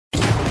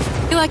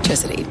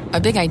Electricity, a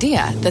big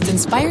idea that's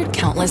inspired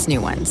countless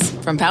new ones.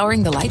 From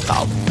powering the light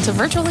bulb to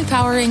virtually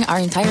powering our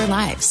entire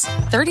lives.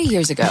 30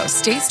 years ago,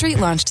 State Street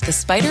launched the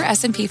Spider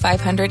S&P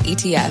 500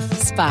 ETF,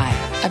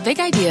 SPY. A big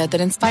idea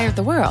that inspired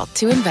the world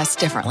to invest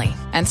differently.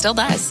 And still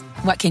does.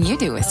 What can you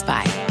do with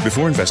SPY?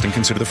 Before investing,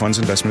 consider the fund's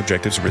investment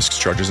objectives, risks,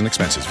 charges, and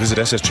expenses. Visit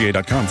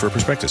ssga.com for a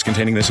prospectus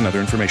containing this and other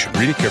information.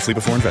 Read it carefully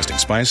before investing.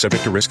 SPY is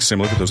subject to risks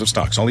similar to those of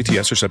stocks. All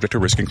ETFs are subject to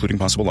risk, including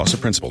possible loss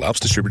of principal. Alps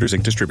Distributors,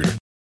 Inc. Distributor.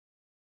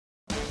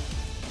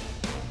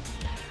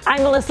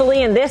 I'm Melissa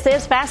Lee, and this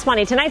is Fast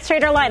Money. Tonight's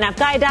trader lineup: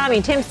 Guy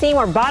Adami, Tim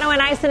Seymour, Bono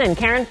and Eisen, and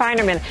Karen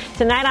Feinerman.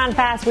 Tonight on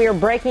Fast, we are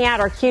breaking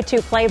out our Q2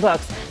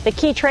 playbooks, the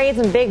key trades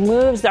and big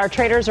moves our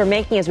traders are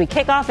making as we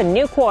kick off a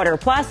new quarter,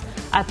 plus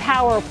a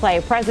power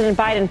play. President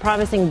Biden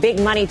promising big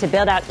money to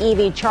build out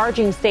EV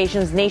charging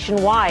stations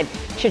nationwide.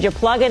 Should you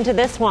plug into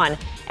this one?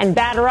 And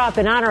batter up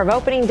in honor of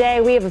opening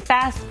day, we have a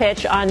fast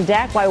pitch on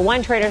deck. Why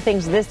one trader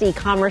thinks this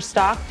e-commerce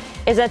stock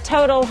is a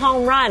total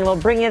home run. We'll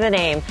bring you the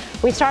name.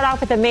 We start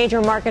off with a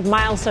major market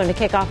milestone to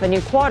kick off a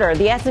new quarter.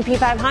 The S&P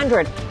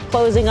 500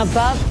 closing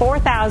above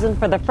 4,000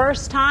 for the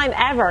first time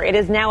ever. It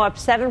is now up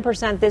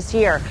 7% this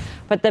year.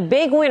 But the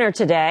big winner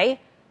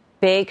today,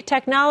 big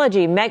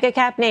technology, mega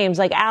cap names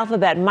like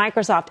Alphabet,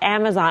 Microsoft,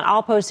 Amazon,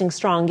 all posting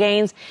strong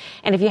gains.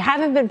 And if you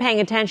haven't been paying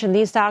attention,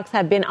 these stocks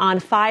have been on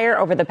fire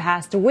over the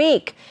past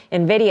week.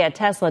 Nvidia,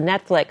 Tesla,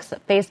 Netflix,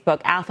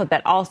 Facebook,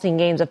 Alphabet, all seeing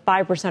gains of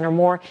 5% or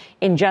more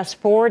in just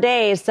 4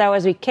 days. So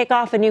as we kick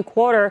off a new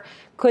quarter,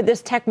 could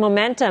this tech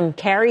momentum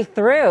carry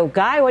through?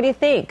 Guy, what do you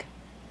think?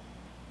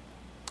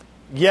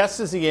 Yes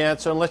is the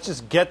answer. And let's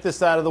just get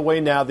this out of the way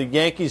now. The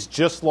Yankees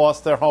just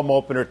lost their home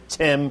opener.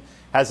 Tim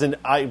has an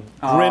grin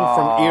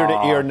from ear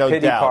to ear, no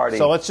doubt. Party.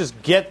 So let's just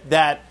get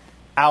that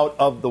out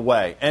of the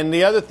way. And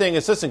the other thing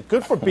is, listen,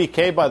 good for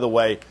BK, by the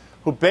way,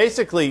 who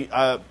basically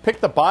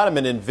picked the bottom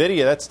in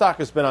Nvidia. That stock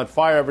has been on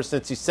fire ever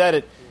since he said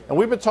it. And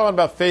we've been talking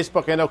about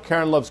Facebook. I know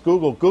Karen loves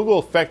Google. Google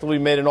effectively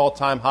made an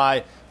all-time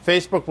high.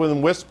 Facebook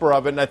within whisper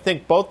of it. And I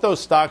think both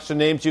those stocks are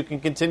names you can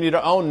continue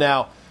to own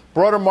now.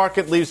 Broader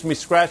market leaves me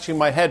scratching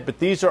my head. But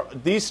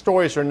these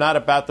stories are not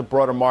about the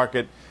broader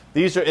market.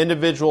 These are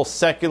individual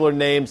secular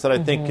names that I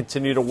think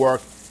continue to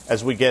work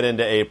as we get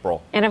into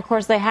April. And, of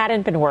course, they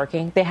hadn't been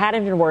working. They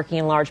hadn't been working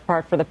in large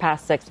part for the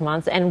past 6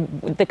 months.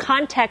 And the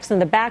context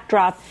and the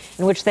backdrop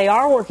in which they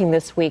are working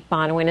this week,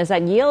 Bonawyn, is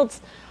that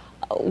yields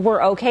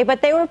were okay,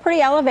 but they were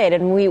pretty elevated.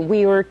 And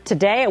we were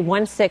today at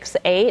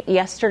 168.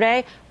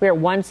 Yesterday, we were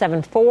at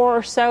 174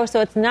 or so.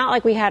 So it's not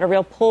like we had a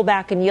real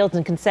pullback in yields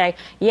and can say,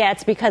 yeah,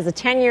 it's because the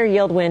 10-year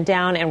yield went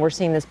down and we're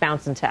seeing this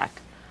bounce in tech.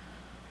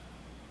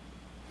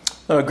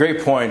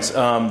 Great points.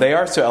 They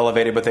are still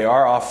elevated, but they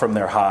are off from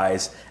their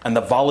highs. And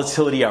the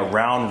volatility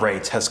around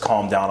rates has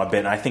calmed down a bit.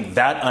 And I think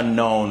that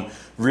unknown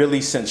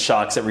really sent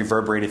shocks that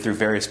reverberated through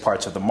various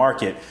parts of the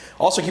market.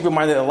 Also, keep in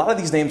mind that a lot of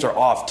these names are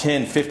off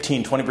 10,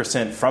 15,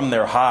 20% from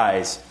their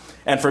highs.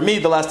 And for me,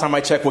 the last time I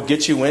checked, what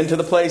gets you into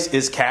the place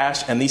is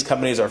cash, and these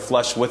companies are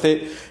flush with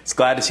it. It's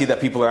glad to see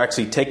that people are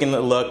actually taking a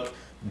look,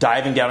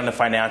 diving down into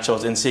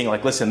financials and seeing,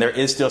 like, listen, there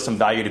is still some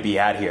value to be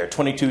had here.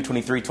 22,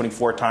 23,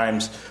 24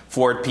 times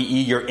forward PE,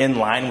 you're in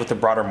line with the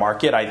broader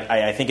market.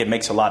 I think it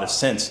makes a lot of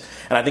sense.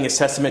 And I think it's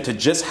testament to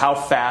just how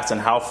fast and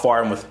how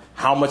far and with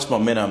how much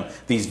momentum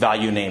these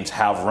value names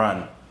have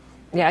run.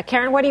 Yeah,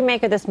 Karen, what do you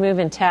make of this move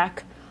in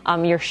tech?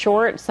 You're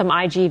short some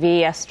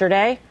IGV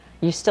yesterday.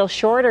 You still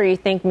short, or you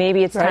think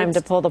maybe it's time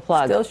to pull the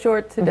plug? Still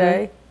short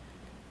today.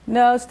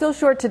 No, still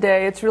short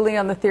today. It's really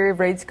on the theory of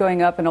rates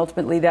going up and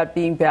ultimately that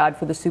being bad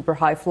for the super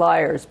high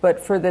flyers. But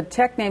for the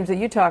tech names that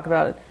you talk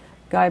about,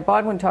 Guy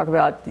Bodwin talk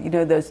about,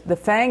 the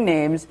FANG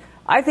names,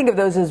 I think of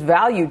those as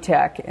value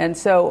tech. And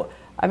so,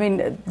 I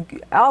mean,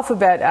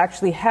 Alphabet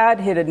actually had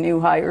hit a new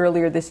high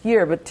earlier this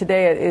year, but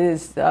today it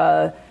is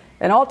an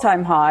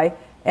all-time high.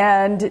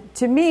 And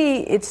to me,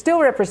 it still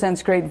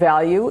represents great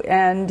value.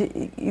 And,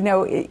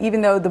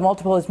 even though the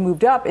multiple has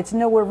moved up, it's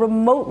nowhere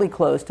remotely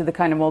close to the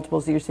kind of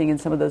multiples that you're seeing in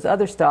some of those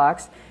other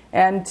stocks.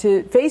 And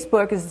to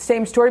Facebook is the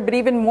same story, but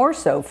even more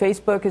so.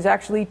 Facebook is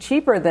actually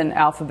cheaper than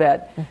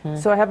Alphabet.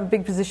 So I have a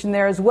big position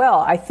there as well.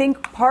 I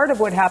think part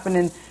of what happened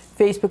in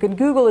Facebook and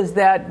Google is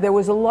that there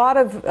was a lot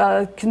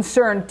of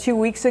concern 2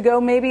 weeks ago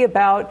maybe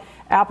about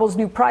Apple's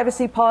new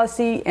privacy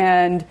policy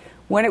and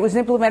when it was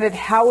implemented,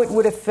 how it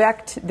would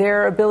affect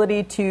their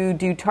ability to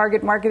do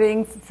target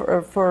marketing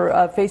for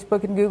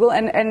Facebook and Google.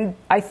 And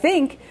I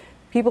think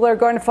people are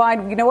going to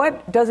find, you know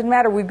what, doesn't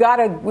matter. We've got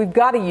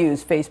to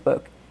use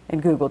Facebook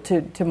and Google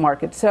to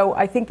market. So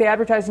I think the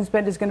advertising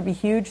spend is going to be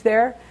huge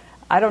there.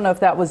 I don't know if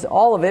that was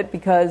all of it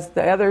because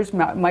the others,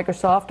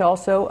 Microsoft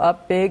also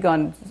up big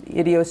on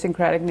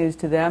idiosyncratic news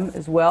to them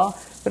as well.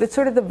 But it's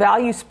sort of the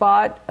value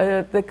spot,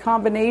 the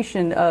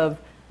combination of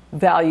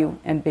value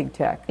and big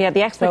tech. Yeah,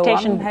 the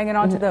expectation. So I'm hanging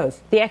on to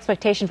those. The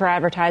expectation for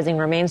advertising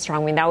remains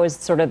strong. I mean, that was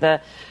sort of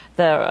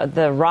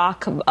the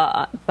rock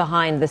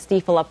behind the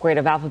Stiefel upgrade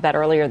of Alphabet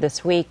earlier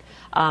this week,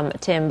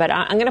 Tim. But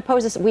I'm going to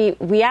pose this.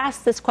 We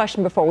asked this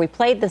question before. We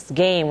played this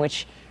game,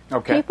 which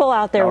people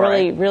out there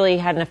really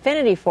had an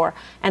affinity for.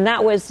 And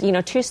that was,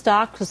 two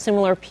stocks with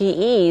similar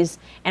PEs.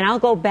 And I'll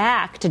go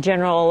back to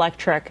General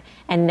Electric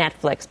and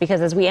Netflix,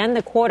 because as we end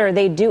the quarter,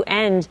 they do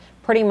end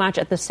pretty much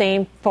at the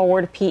same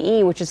forward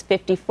PE, which is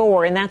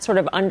 54. And that sort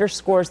of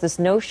underscores this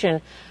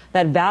notion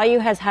that value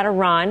has had a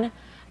run,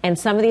 and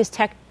some of these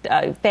tech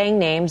FANG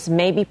names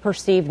may be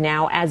perceived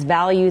now as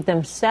value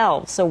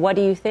themselves. So what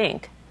do you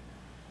think?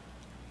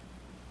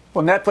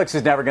 Well, Netflix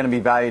is never going to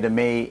be value to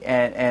me,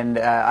 and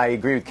I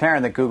agree with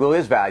Karen that Google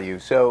is value.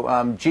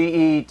 So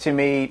GE, to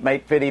me,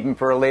 might fit even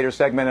for a later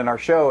segment in our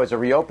show as a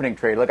reopening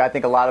trade. Look, I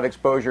think a lot of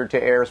exposure to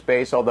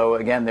aerospace, although,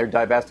 again, they're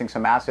divesting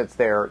some assets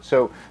there.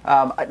 So,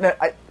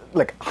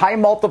 look, high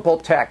multiple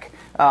tech.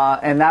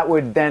 And that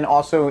would then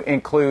also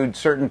include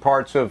certain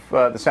parts of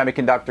the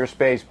semiconductor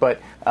space,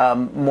 but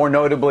more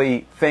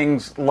notably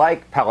things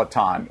like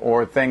Peloton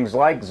or things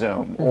like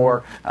Zoom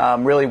or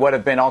really what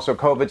have been also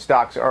COVID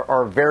stocks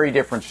are very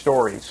different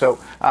stories. So,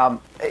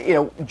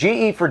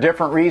 GE for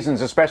different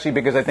reasons, especially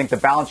because I think the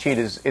balance sheet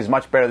is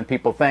much better than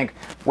people think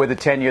with a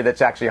 10-year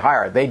that's actually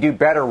higher. They do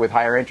better with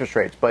higher interest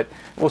rates, but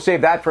we'll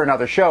save that for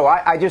another show.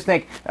 I just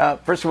think,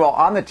 first of all,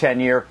 on the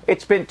 10-year,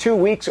 it's been 2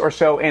 weeks or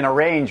so in a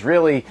range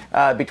really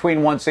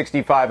between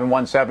 165 and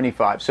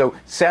 175. So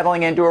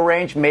settling into a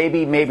range,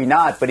 maybe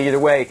not, but either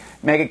way,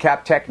 mega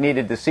cap tech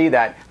needed to see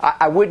that.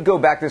 I would go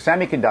back to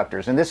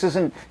semiconductors, and this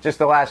isn't just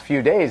the last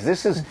few days.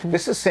 This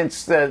is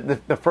since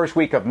the first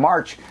week of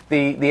March.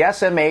 The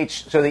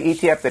SMH, so the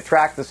ETF that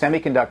tracks the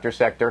semiconductor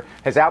sector,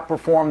 has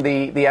outperformed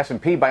the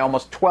S&P by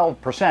almost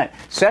 12%.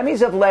 Semis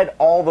have led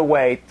all the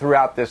way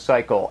throughout this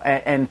cycle,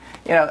 and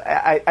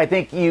I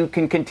think you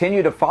can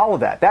continue to follow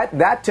that.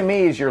 That to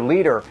me is your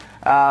leader.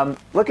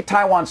 Look at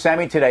Taiwan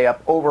Semi today,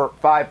 up over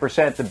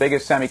 5%, the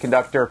biggest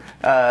semiconductor,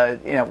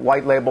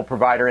 white label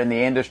provider in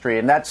the industry,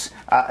 and that's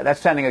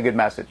sending a good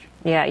message.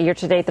 Yeah, year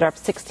to date they're up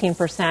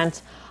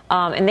 16%,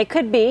 and they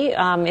could be,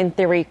 in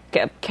theory,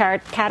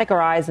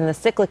 categorized in the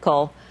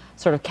cyclical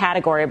sort of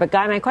category. But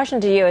Guy, my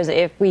question to you is,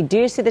 if we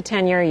do see the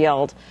 10-year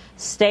yield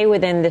stay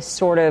within this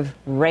sort of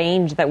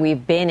range that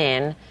we've been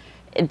in,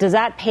 does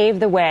that pave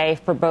the way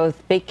for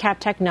both big cap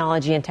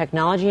technology and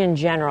technology in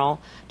general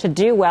to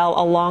do well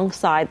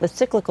alongside the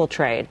cyclical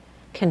trade?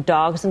 Can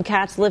dogs and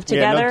cats live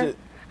together?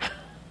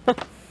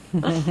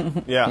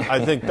 Yeah,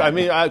 I think,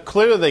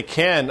 clearly they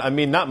can.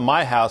 Not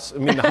my house.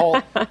 The whole,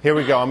 here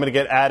we go, I'm going to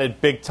get added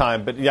big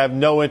time, but I have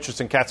no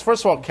interest in cats.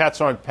 First of all, cats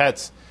aren't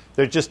pets.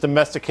 They're just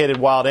domesticated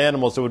wild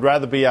animals that would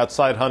rather be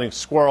outside hunting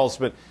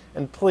squirrels.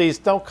 And please,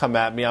 don't come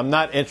at me. I'm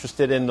not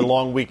interested in the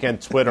long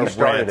weekend Twitter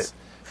rants.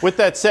 With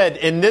that said,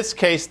 in this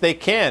case, they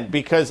can,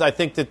 because I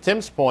think to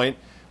Tim's point,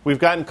 we've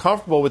gotten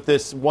comfortable with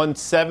this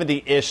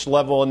 170-ish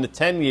level in the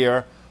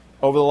 10-year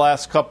over the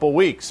last couple of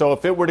weeks. So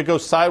if it were to go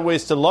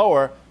sideways to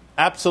lower,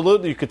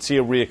 absolutely you could see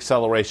a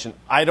reacceleration.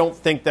 I don't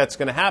think that's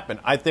going to happen.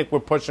 I think we're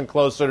pushing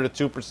closer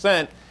to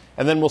 2%,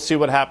 and then we'll see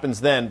what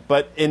happens then.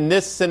 But in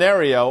this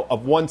scenario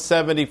of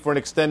 170 for an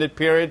extended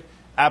period,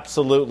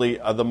 absolutely,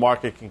 the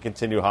market can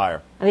continue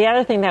higher. The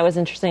other thing that was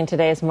interesting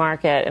today's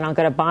market, and I'll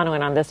go to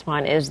Bonawyn on this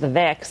one, is the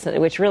VIX,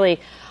 which really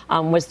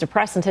was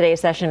depressed in today's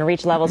session and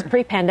reached levels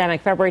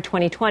pre-pandemic, February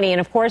 2020. And,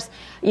 of course,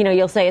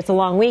 you'll say it's a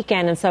long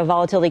weekend, and so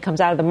volatility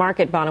comes out of the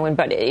market, Bonawyn.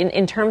 But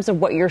in terms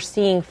of what you're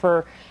seeing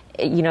for,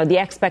 the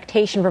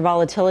expectation for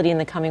volatility in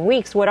the coming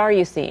weeks, what are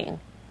you seeing?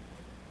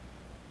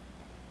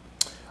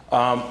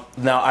 Now,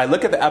 I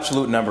look at the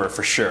absolute number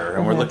for sure,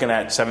 and we're looking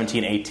at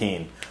 17,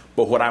 18.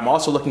 But what I'm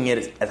also looking at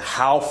is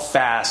how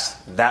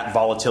fast that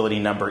volatility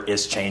number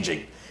is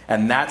changing.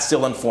 And that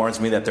still informs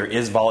me that there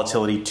is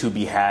volatility to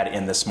be had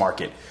in this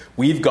market.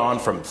 We've gone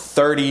from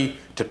 30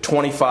 to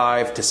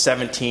 25 to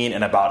 17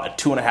 in about a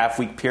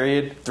 2.5-week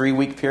period,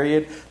 3-week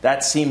period.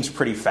 That seems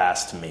pretty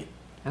fast to me.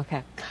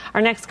 Okay.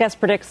 Our next guest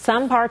predicts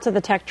some parts of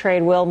the tech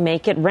trade will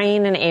make it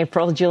rain in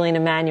April. Julian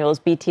Emanuel is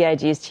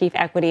BTIG's chief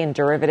equity and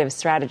derivatives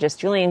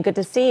strategist. Julian, good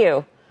to see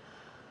you.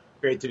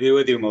 Great to be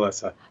with you,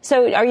 Melissa.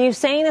 So are you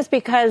saying this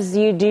because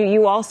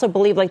you also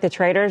believe, like the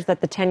traders, that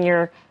the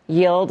 10-year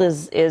yield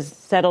is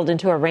settled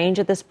into a range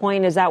at this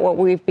point? Is that what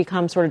we've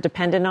become sort of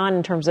dependent on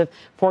in terms of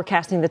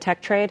forecasting the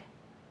tech trade?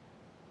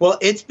 Well,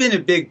 it's been a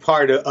big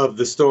part of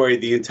the story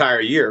the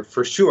entire year,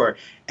 for sure.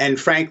 And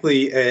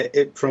frankly,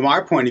 from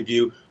our point of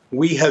view,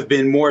 we have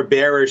been more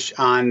bearish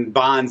on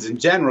bonds in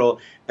general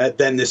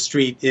than the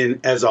street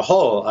as a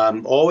whole,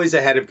 always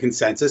ahead of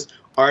consensus.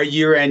 Our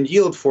year-end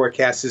yield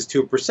forecast is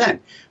 2%.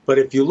 But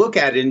if you look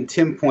at it, and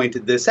Tim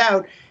pointed this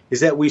out,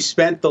 is that we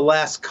spent the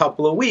last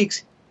couple of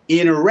weeks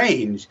in a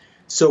range.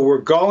 So we're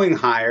going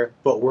higher,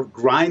 but we're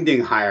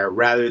grinding higher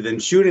rather than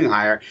shooting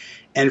higher.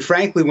 And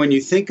frankly, when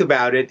you think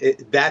about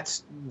it,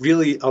 that's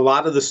really a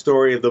lot of the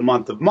story of the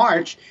month of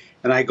March.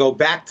 And I go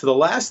back to the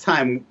last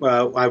time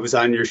I was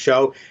on your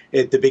show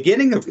at the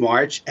beginning of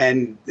March,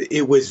 and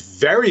it was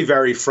very,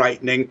 very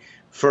frightening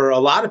for a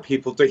lot of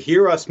people to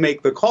hear us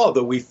make the call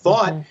that we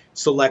thought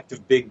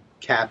selective big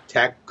cap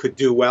tech could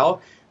do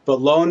well.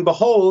 But lo and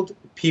behold,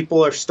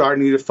 people are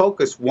starting to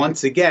focus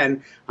once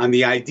again on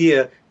the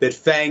idea that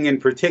FANG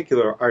in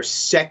particular are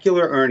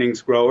secular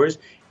earnings growers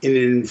in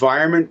an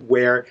environment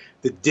where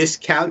the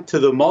discount to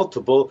the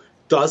multiple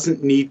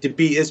doesn't need to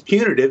be as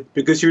punitive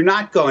because you're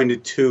not going to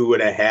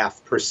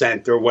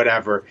 2.5% or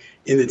whatever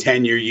in the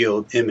 10-year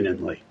yield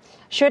imminently.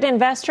 Should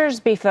investors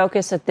be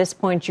focused at this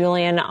point,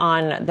 Julian,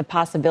 on the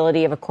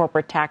possibility of a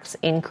corporate tax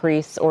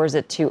increase, or is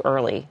it too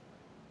early?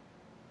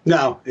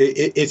 No,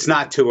 it's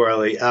not too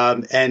early.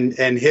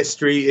 And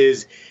history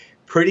is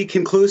pretty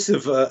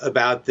conclusive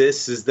about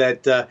this, is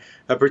that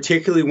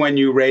particularly when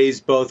you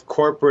raise both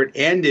corporate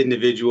and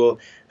individual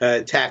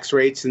tax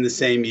rates in the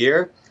same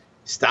year,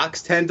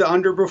 stocks tend to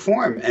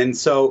underperform. And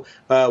so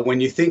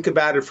when you think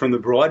about it from the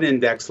broad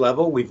index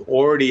level, we've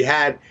already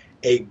had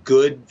a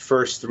good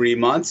first 3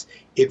 months.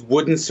 It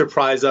wouldn't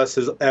surprise us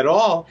at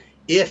all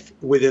if,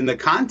 within the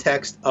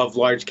context of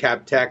large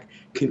cap tech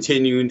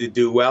continuing to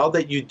do well,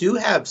 that you do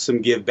have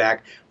some give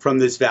back from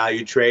this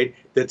value trade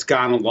that's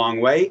gone a long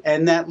way,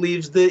 and that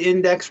leaves the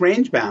index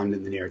range bound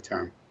in the near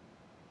term.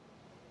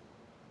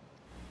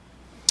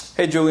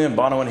 Hey, Julian,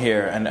 Bonawyn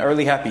here, and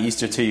early happy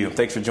Easter to you.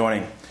 Thanks for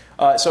joining.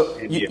 So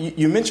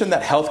you mentioned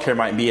that healthcare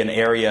might be an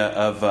area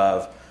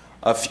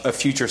of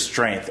future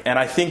strength. And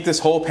I think this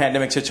whole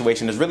pandemic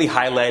situation has really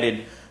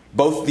highlighted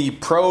both the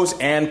pros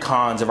and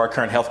cons of our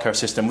current healthcare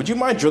system. Would you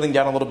mind drilling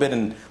down a little bit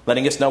and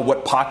letting us know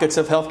what pockets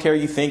of healthcare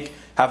you think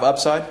have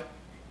upside?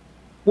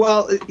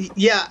 Well,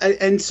 yeah.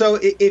 And so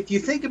if you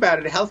think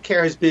about it,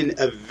 healthcare has been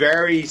a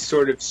very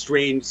sort of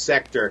strange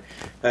sector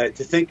to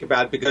think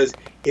about, because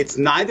it's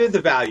neither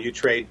the value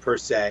trade per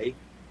se,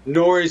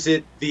 nor is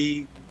it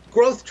the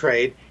growth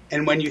trade.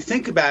 And when you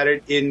think about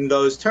it in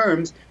those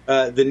terms,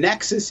 the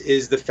nexus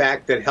is the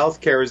fact that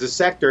healthcare as a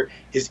sector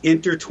is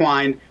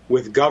intertwined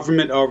with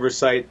government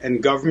oversight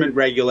and government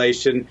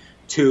regulation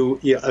to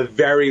a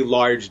very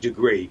large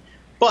degree.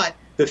 But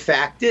the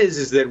fact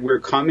is that we're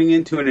coming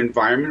into an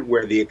environment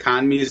where the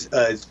economy is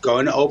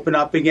going to open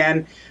up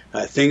again.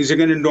 Things are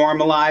going to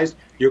normalize.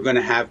 You're going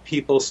to have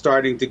people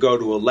starting to go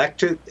to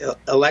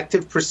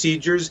elective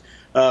procedures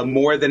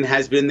more than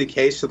has been the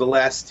case for the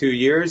last 2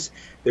 years.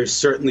 There's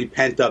certainly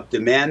pent-up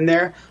demand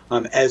there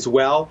as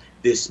well.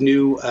 This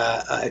new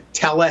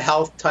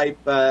telehealth type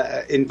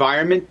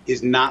environment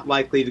is not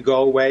likely to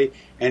go away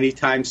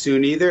anytime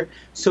soon either.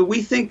 So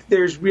we think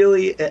there's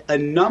really a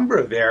number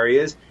of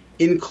areas,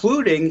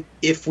 including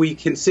if we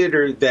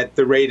consider that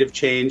the rate of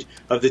change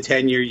of the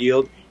 10-year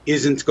yield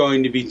isn't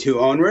going to be too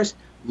onerous,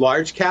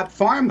 large cap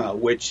pharma,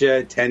 which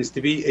tends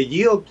to be a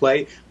yield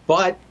play,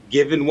 but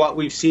given what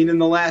we've seen in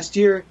the last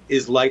year,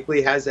 is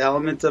likely has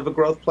elements of a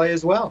growth play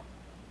as well.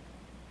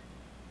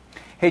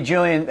 Hey,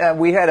 Julian,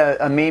 we had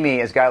a meme,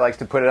 as Guy likes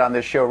to put it on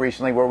this show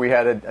recently, where we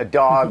had a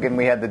dog and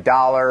we had the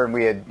dollar and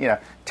we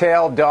had,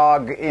 tail,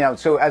 dog,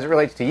 so as it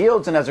relates to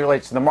yields and as it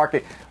relates to the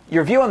market,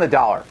 your view on the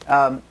dollar.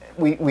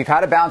 We've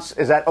had a bounce.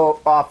 Is that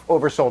off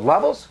oversold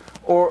levels,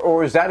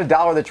 or is that a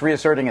dollar that's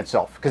reasserting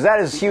itself? Because that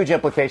has huge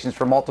implications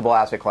for multiple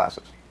asset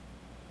classes.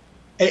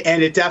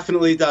 And it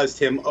definitely does,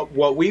 Tim.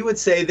 What we would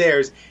say there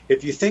is,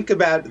 if you think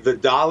about the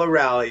dollar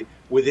rally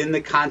within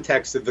the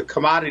context of the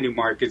commodity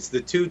markets,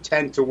 the two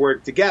tend to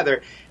work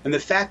together. And the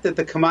fact that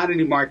the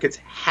commodity markets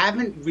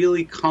haven't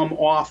really come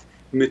off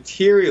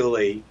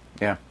materially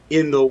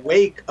in the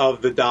wake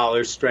of the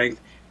dollar strength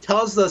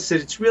tells us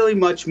that it's really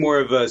much more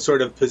of a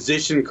sort of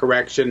position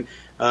correction,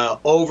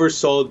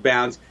 oversold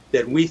bounce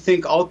that we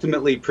think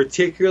ultimately,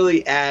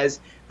 particularly as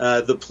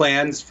the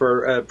plans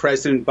for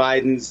President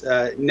Biden's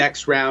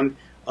next round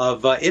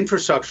of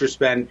infrastructure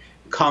spend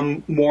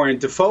come more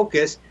into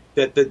focus,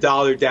 that the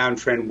dollar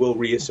downtrend will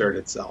reassert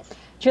itself.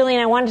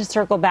 Julian, I wanted to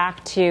circle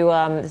back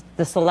to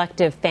the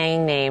selective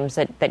FANG names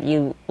that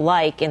you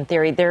like. In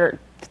theory, there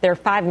are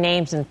 5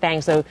 names in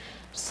FANG, so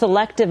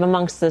selective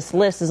amongst this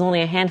list is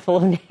only a handful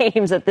of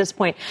names at this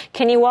point.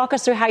 Can you walk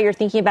us through how you're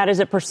thinking about it? Is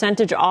it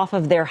percentage off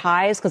of their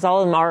highs? Because all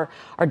of them are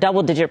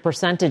double-digit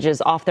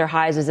percentages off their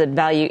highs. Is it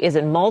value? Is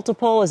it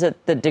multiple? Is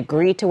it the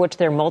degree to which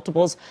their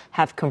multiples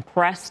have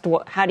compressed?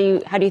 How do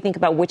you think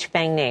about which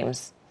FANG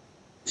names?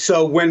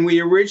 So when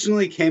we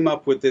originally came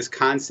up with this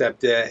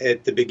concept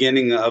at the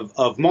beginning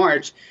of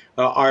March,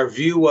 our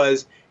view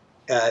was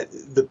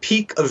the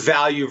peak of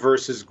value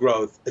versus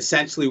growth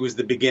essentially was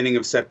the beginning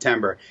of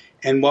September.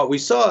 And what we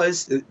saw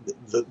is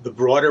the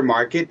broader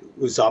market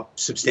was up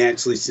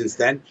substantially since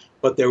then,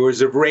 but there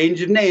was a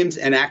range of names,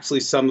 and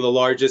actually some of the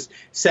largest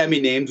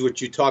semi-names,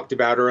 which you talked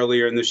about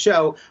earlier in the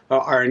show,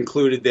 are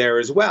included there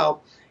as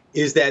well,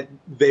 is that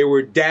they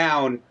were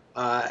down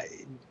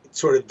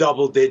sort of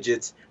double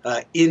digits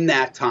in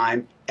that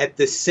time. At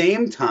the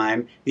same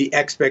time, the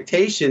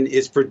expectation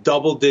is for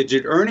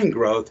double-digit earning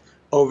growth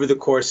over the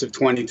course of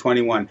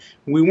 2021.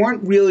 We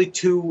weren't really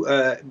too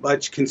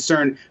much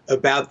concerned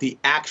about the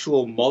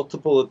actual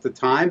multiple at the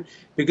time,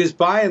 because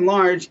by and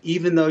large,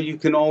 even though you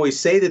can always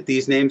say that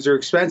these names are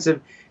expensive,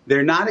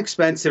 they're not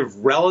expensive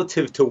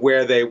relative to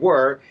where they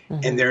were,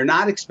 and they're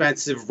not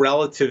expensive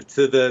relative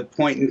to the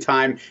point in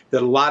time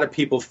that a lot of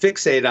people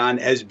fixate on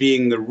as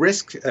being the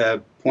risk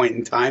point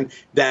in time,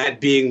 that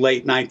being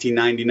late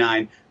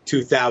 1999,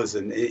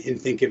 2000,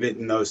 and think of it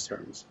in those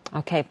terms.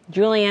 Okay.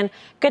 Julian,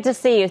 good to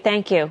see you.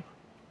 Thank you.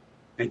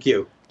 Thank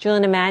you.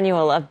 Julian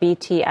Emanuel of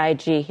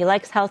BTIG. He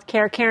likes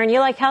healthcare. Karen, you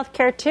like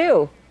healthcare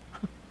too.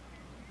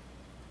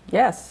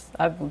 Yes,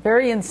 I'm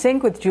very in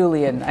sync with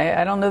Julian.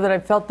 I don't know that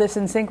I've felt this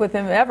in sync with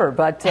him ever,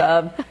 but,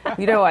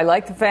 I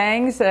like the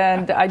FANGs,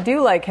 and I do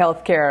like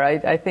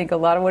healthcare. I think a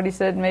lot of what he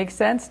said makes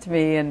sense to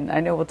me, and I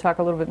know we'll talk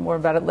a little bit more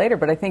about it later,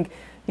 but I think,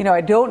 I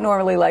don't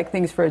normally like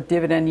things for a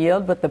dividend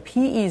yield, but the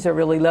PEs are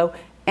really low,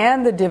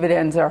 and the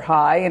dividends are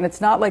high, and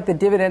it's not like the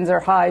dividends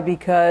are high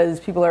because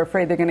people are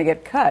afraid they're going to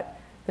get cut.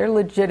 They're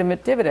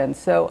legitimate dividends,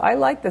 so I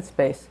like that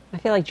space. I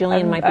feel like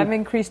Julian I've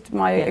increased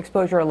my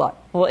exposure a lot.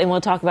 Well, and we'll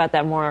talk about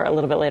that more a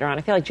little bit later on.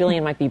 I feel like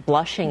Julian might be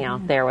blushing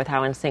out there with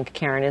how in sync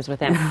Karen is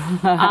with him.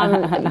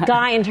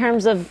 Guy, in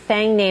terms of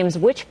FANG names,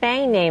 which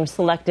FANG names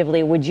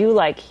selectively would you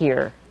like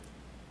here?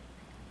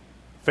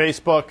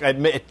 Facebook.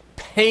 It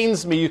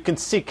pains me. You can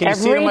see. Can you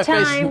see it on my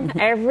face?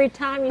 Every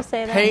time you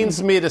say that.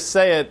 Pains me to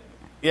say it.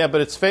 Yeah,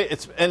 but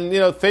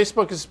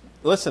Facebook is.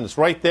 Listen, it's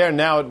right there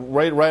now,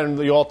 right on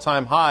the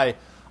all-time high.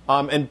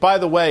 And by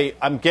the way,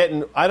 I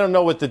don't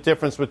know what the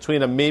difference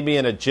between a meme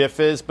and a GIF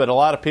is, but a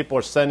lot of people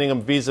are sending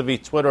them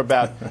vis-a-vis Twitter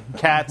about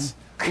cats.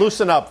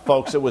 Loosen up,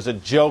 folks. It was a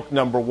joke,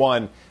 number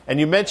one. And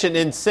you mentioned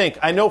In Sync.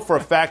 I know for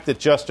a fact that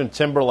Justin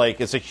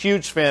Timberlake is a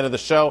huge fan of the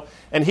show,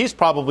 and he's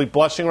probably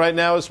blushing right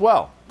now as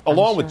well,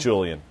 along with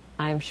Julian.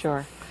 I'm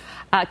sure.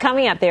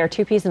 Coming up, there are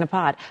two peas in a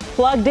pod.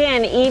 Plugged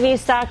in, EV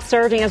stocks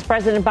surging as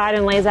President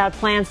Biden lays out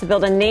plans to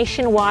build a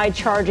nationwide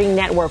charging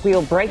network. We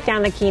will break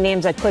down the key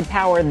names that could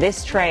power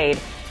this trade.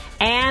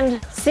 And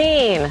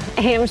seen,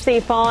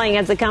 AMC falling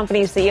as the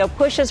company's CEO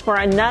pushes for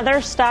another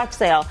stock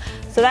sale.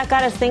 So that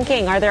got us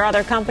thinking, are there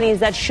other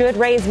companies that should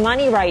raise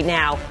money right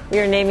now? We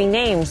are naming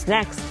names.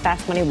 Next,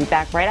 Fast Money will be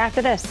back right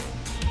after this.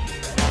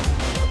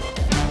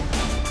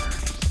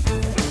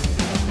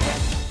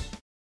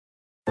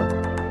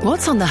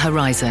 What's on the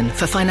horizon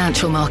for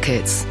financial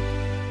markets?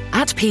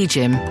 At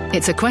PGIM,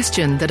 it's a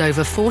question that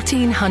over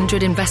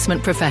 1,400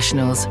 investment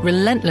professionals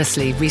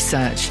relentlessly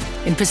research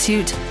in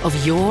pursuit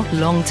of your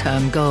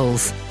long-term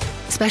goals.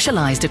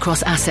 Specialized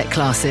across asset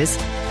classes,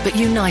 but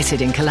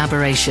united in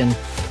collaboration,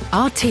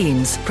 our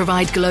teams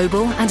provide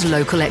global and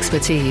local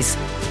expertise.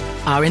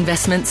 Our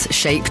investments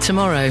shape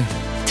tomorrow,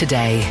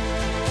 today.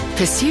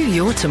 Pursue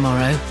your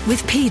tomorrow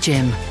with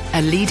PGIM,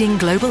 a leading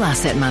global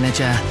asset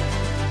manager.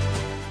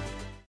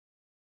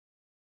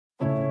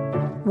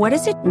 What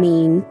does it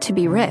mean to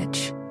be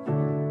rich?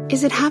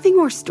 Is it having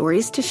more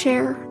stories to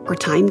share or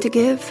time to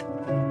give?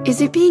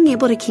 Is it being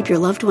able to keep your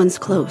loved ones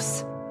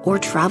close or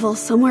travel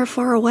somewhere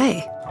far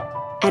away?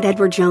 At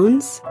Edward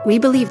Jones, we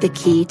believe the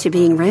key to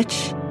being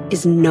rich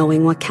is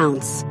knowing what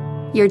counts.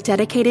 Your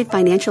dedicated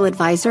financial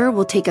advisor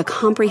will take a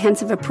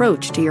comprehensive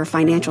approach to your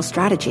financial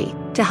strategy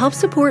to help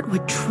support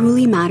what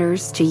truly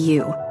matters to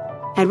you.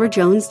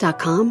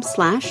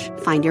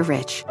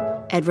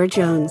 EdwardJones.com/findyourrich. Edward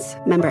Jones,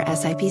 member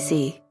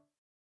SIPC.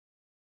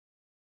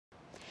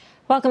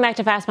 Welcome back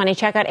to Fast Money.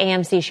 Check out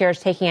AMC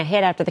shares taking a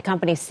hit after the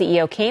company's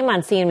CEO came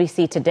on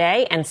CNBC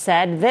today and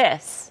said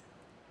this.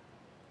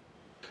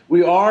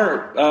 We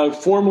are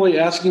formally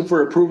asking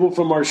for approval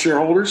from our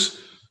shareholders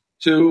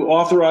to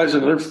authorize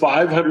another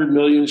 500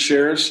 million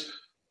shares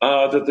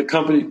that the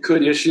company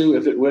could issue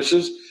if it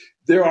wishes.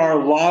 There are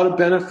a lot of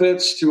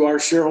benefits to our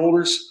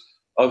shareholders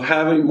of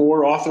having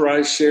more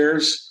authorized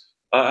shares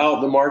out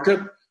in the market.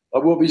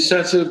 We'll be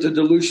sensitive to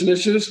dilution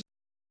issues.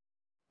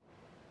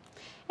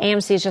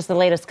 AMC is just the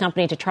latest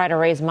company to try to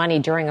raise money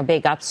during a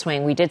big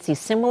upswing. We did see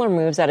similar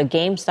moves out of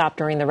GameStop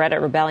during the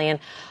Reddit rebellion.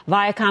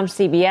 Viacom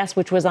CBS,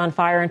 which was on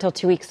fire until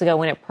 2 weeks ago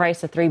when it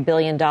priced a $3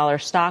 billion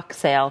stock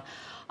sale.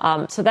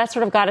 So that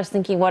sort of got us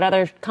thinking what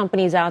other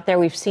companies out there.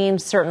 We've seen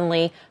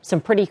certainly some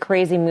pretty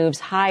crazy moves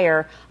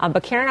higher.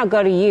 But Karen, I'll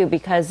go to you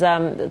because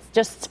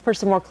just for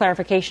some more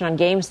clarification on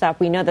GameStop,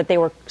 we know that they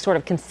were sort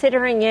of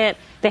considering it.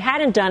 They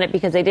hadn't done it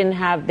because they didn't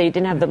have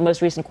the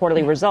most recent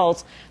quarterly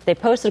results. They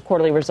posted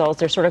quarterly results.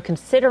 They're sort of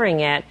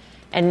considering it.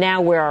 And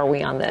now where are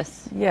we on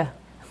this? Yeah.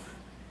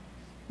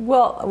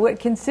 Well,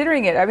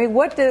 considering it, I mean,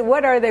 what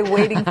are they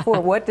waiting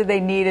for? What do they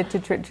need it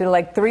to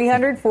like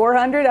 300,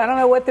 400? I don't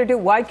know what they're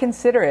doing. Why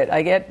consider it?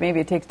 I get maybe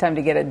it takes time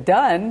to get it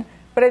done,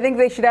 but I think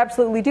they should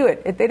absolutely do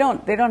it. If they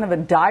don't have a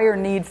dire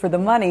need for the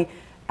money.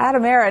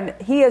 Adam Aron,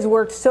 he has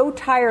worked so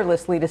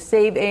tirelessly to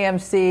save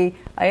AMC.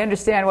 I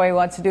understand why he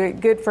wants to do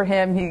it. Good for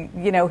him.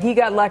 He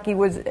got lucky,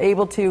 was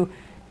able to,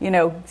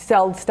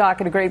 sell stock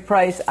at a great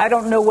price. I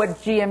don't know what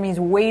GME's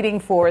waiting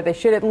for. They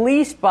should at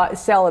least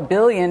sell $1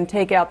 billion,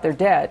 take out their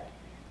debt.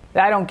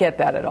 I don't get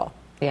that at all.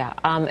 Yeah.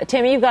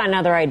 Tim, you've got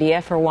another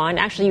idea for one.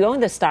 Actually, you own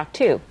this stock,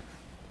 too.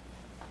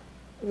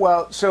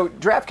 Well, so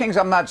DraftKings,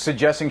 I'm not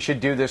suggesting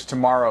should do this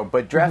tomorrow,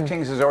 but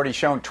DraftKings has already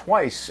shown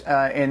twice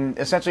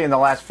essentially in the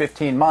last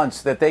 15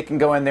 months that they can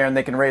go in there and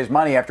they can raise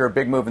money after a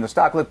big move in the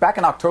stock. Look, back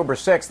on October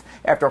 6th,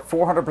 after a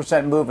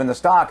 400% move in the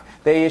stock,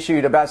 they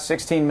issued about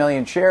 16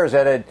 million shares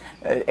at an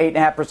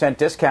 8.5%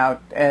 discount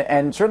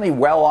and certainly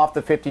well off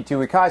the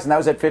 52-week highs, and that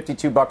was at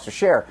 $52 a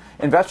share.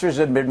 Investors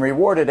have been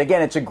rewarded.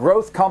 Again, it's a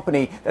growth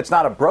company that's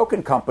not a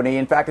broken company.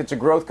 In fact, it's a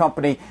growth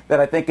company that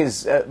I think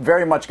is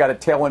very much got a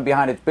tailwind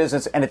behind its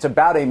business, and it's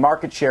about about a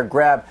market share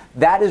grab.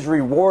 That is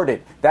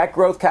rewarded. That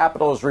growth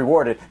capital is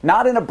rewarded.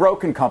 Not in a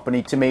broken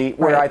company, to me,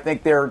 where I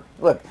think they're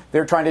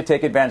trying to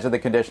take advantage of the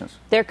conditions.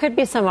 There could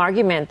be some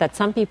argument that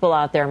some people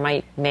out there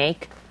might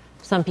make,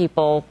 some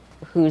people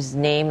whose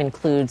name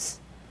includes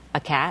a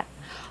cat,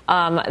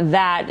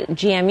 that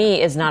GME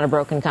is not a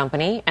broken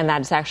company and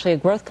that it's actually a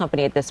growth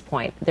company at this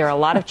point. There are a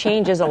lot of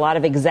changes, a lot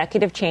of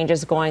executive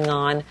changes going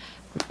on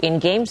in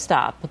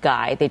GameStop,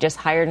 Guy. They just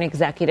hired an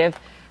executive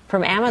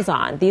from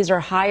Amazon. These are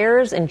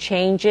hires and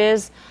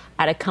changes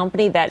at a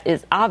company that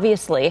is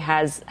obviously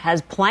has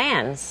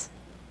plans.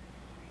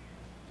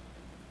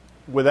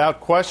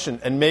 Without question.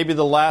 And maybe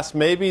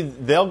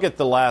they'll get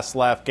the last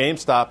laugh,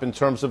 GameStop, in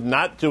terms of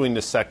not doing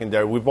the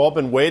secondary. We've all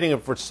been waiting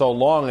for so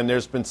long, and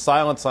there's been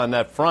silence on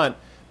that front.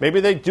 Maybe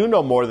they do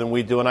know more than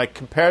we do. And I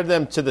compared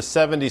them to the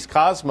 70s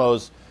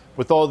Cosmos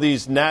with all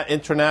these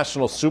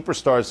international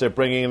superstars they're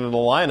bringing into the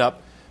lineup.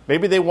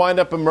 Maybe they wind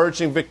up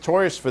emerging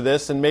victorious for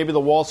this, and maybe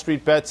the Wall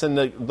Street Bets and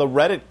the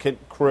Reddit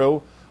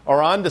crew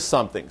are onto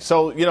something.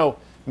 So,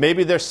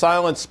 maybe their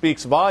silence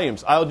speaks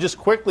volumes. I'll just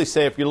quickly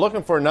say, if you're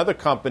looking for another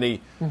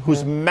company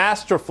who's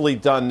masterfully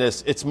done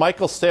this, it's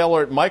Michael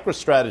Saylor at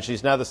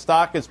MicroStrategies. Now, the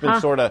stock has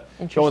been sort of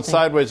going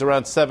sideways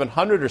around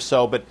 700 or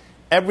so, but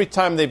every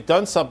time they've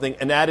done something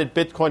and added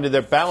Bitcoin to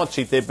their balance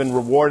sheet, they've been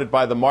rewarded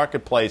by the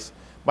marketplace.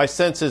 My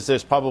sense is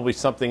there's probably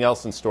something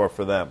else in store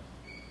for them.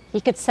 He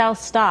could sell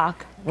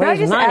stock,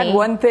 raise money, add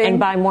one thing? And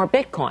buy more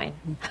Bitcoin.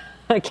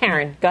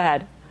 Karen, go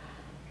ahead.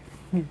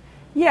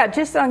 Yeah,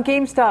 just on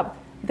GameStop,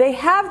 they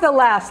have the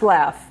last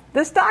laugh.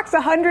 The stock's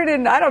 $100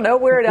 and I don't know,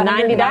 we're at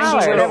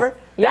 $90 or whatever.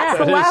 Yeah, that's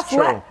the last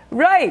laugh.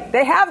 Right.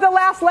 They have the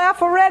last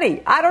laugh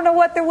already. I don't know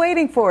what they're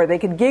waiting for. They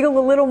could giggle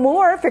a little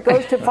more if it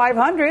goes to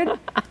 500.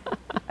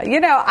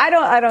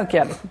 I don't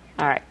get it.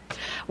 All right.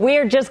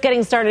 We're just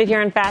getting started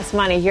here in Fast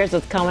Money. Here's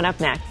what's coming up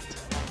next.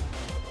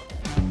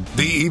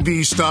 The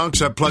EV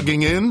stocks are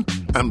plugging in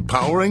and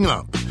powering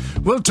up.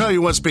 We'll tell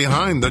you what's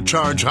behind the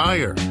charge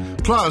higher.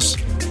 Plus,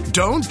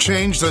 don't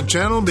change the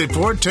channel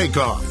before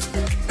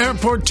takeoff.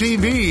 Airport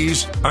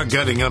TVs are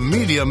getting a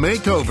media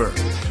makeover.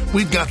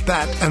 We've got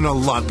that and a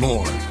lot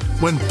more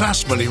when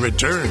Fast Money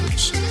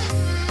returns.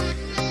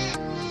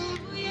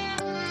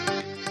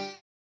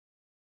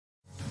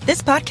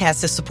 This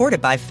podcast is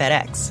supported by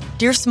FedEx.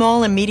 Dear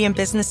small and medium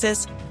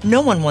businesses, no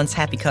one wants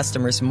happy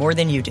customers more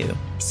than you do.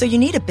 So you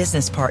need a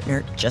business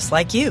partner just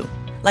like you.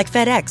 Like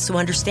FedEx, who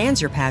understands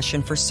your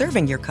passion for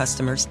serving your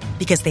customers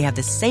because they have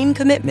the same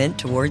commitment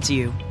towards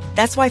you.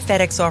 That's why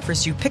FedEx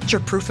offers you picture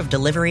proof of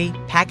delivery,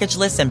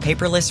 packageless and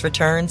paperless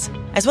returns,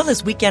 as well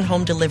as weekend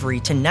home delivery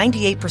to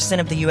 98%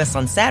 of the U.S.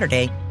 on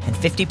Saturday and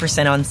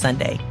 50% on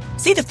Sunday.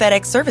 See the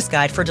FedEx service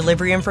guide for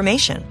delivery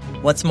information.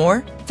 What's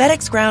more,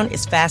 FedEx Ground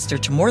is faster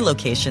to more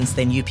locations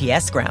than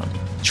UPS Ground.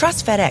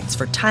 Trust FedEx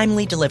for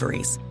timely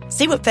deliveries.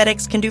 See what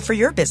FedEx can do for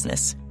your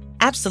business.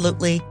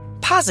 Absolutely,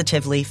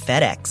 positively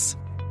FedEx.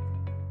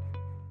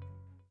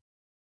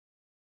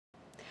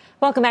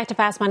 Welcome back to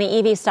Fast Money.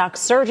 EV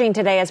stocks surging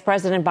today as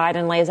President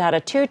Biden lays out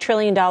a $2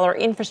 trillion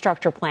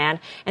infrastructure plan.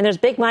 And there's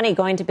big money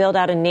going to build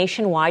out a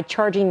nationwide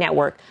charging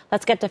network.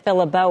 Let's get to Phil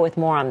LeBeau with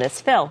more on this.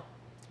 Phil.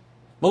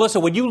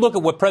 Melissa, when you look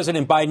at what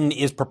President Biden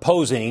is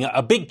proposing,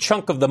 a big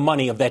chunk of the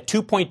money of that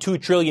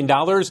 $2.2 trillion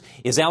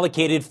is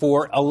allocated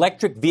for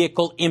electric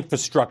vehicle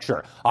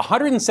infrastructure.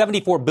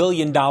 $174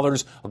 billion,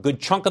 a good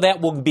chunk of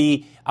that will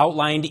be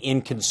outlined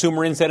in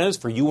consumer incentives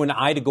for you and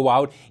I to go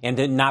out and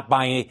to not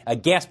buy a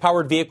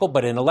gas-powered vehicle,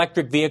 but an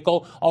electric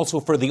vehicle. Also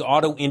for the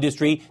auto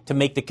industry to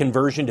make the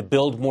conversion to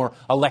build more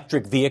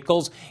electric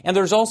vehicles. And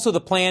there's also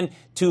the plan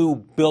to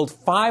build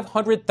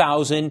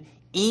 500,000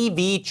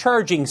 EV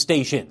charging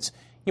stations.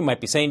 You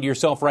might be saying to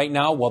yourself right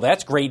now, well,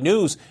 that's great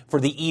news for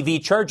the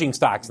EV charging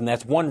stocks. And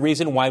that's one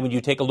reason why when you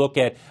take a look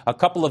at a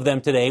couple of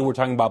them today, we're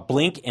talking about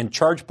Blink and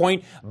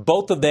ChargePoint.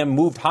 Both of them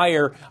moved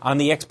higher on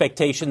the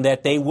expectation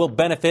that they will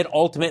benefit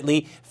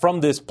ultimately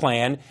from this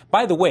plan.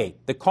 By the way,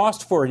 the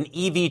cost for an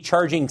EV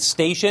charging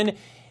station,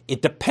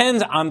 it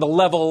depends on the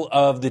level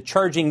of the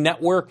charging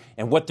network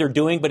and what they're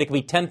doing, but it can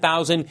be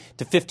 $10,000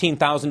 to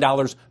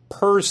 $15,000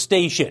 per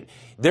station.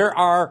 There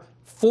are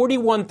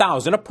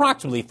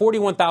approximately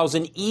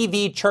 41,000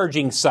 EV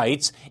charging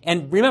sites.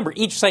 And remember,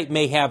 each site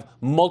may have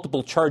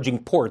multiple charging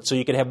ports, so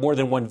you can have more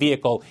than one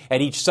vehicle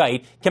at each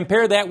site.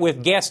 Compare that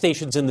with gas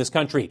stations in this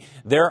country.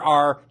 There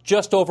are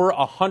just over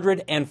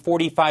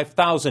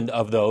 145,000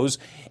 of those.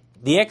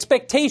 The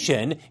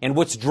expectation and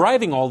what's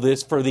driving all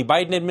this for the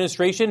Biden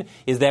administration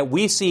is that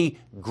we see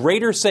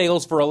greater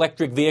sales for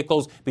electric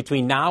vehicles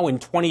between now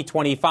and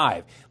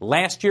 2025.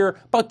 Last year,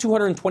 about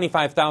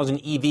 225,000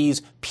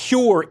 EVs,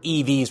 pure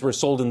EVs, were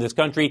sold in this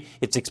country.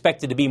 It's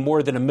expected to be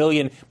more than 1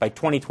 million by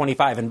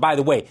 2025. And by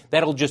the way,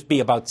 that'll just be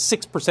about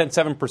 6%,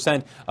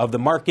 7% of the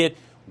market.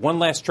 One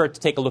last chart to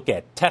take a look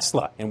at,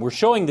 Tesla. And we're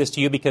showing this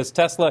to you because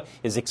Tesla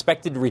is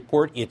expected to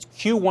report its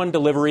Q1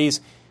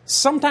 deliveries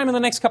sometime in the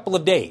next couple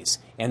of days.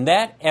 And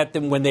that,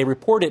 when they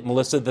report it,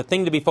 Melissa, the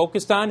thing to be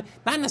focused on,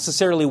 not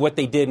necessarily what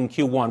they did in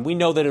Q1. We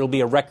know that it'll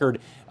be a record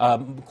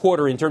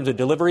quarter in terms of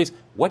deliveries.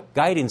 What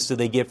guidance do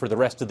they give for the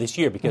rest of this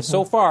year? Because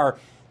so far,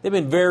 they've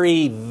been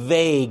very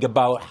vague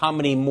about how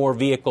many more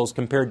vehicles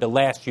compared to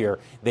last year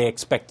they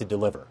expect to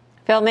deliver.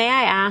 Phil, may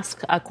I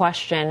ask a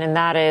question, and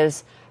that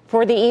is,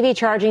 for the EV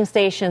charging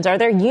stations, are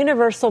there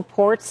universal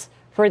ports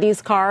for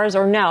these cars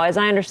or no? As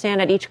I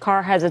understand it, each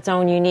car has its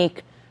own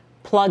unique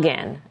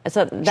plug-in.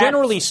 So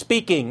generally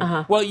speaking,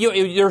 well,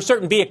 there are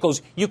certain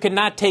vehicles, you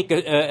cannot take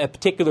a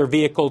particular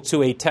vehicle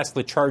to a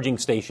Tesla charging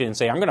station and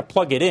say, I'm going to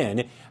plug it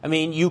in. I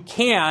mean, you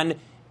can,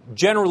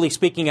 generally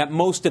speaking, at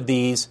most of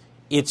these,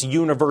 it's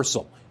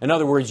universal. In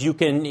other words, you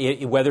can,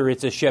 whether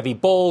it's a Chevy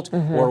Bolt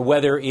or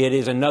whether it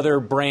is another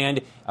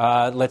brand,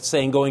 let's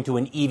say going to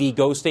an EV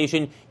Go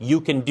station,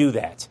 you can do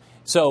that.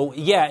 So,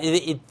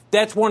 yeah,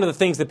 that's one of the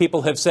things that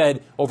people have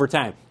said over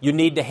time. You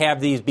need to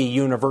have these be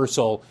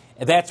universal.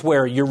 That's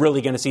where you're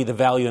really going to see the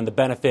value and the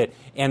benefit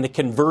and the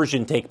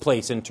conversion take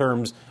place in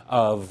terms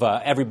of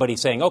everybody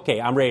saying,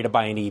 okay, I'm ready to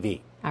buy an EV.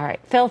 All right.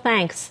 Phil,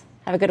 thanks.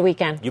 Have a good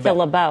weekend. You Phil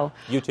bet. LeBeau.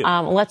 You too.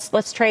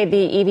 Let's trade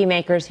the EV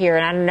makers here,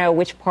 and I don't know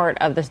which part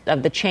of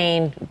the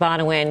chain,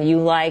 Bonawyn, you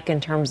like in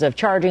terms of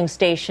charging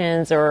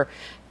stations or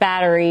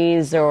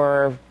batteries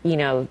or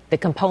the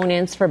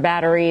components for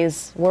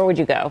batteries. Where would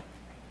you go?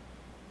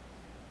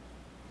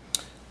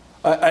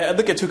 I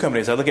look at two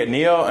companies. I look at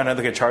NIO and I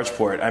look at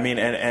ChargePort. I mean,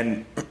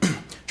 and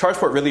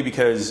ChargePort really,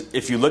 because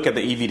if you look at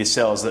the EV to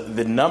sales,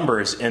 the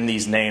numbers in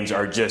these names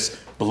are just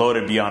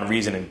bloated beyond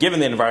reason. And given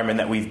the environment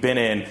that we've been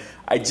in,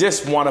 I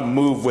just want to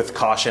move with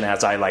caution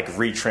as I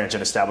retrench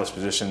and establish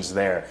positions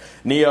there.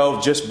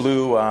 NIO just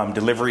blew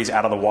deliveries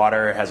out of the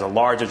water, has a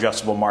large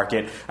addressable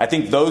market. I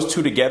think those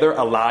two together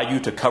allow you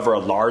to cover a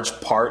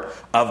large part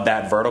of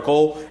that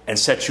vertical and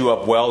set you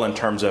up well in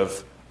terms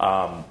of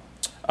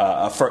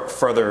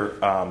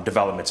further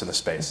developments in the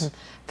space.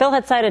 Phil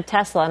had cited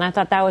Tesla, and I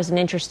thought that was an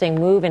interesting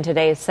move in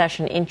today's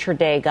session,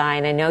 intraday guy,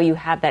 and I know you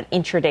have that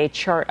intraday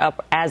chart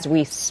up as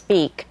we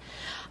speak,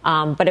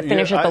 but it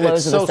finished at the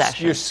lows of the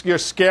session. You're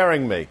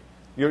scaring me.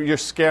 You're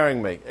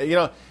scaring me.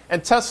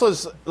 And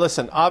Tesla's,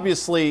 listen,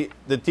 obviously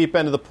the deep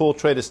end of the pool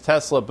trade is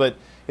Tesla, but,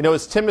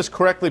 as Tim has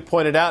correctly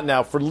pointed out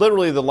now, for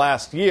literally the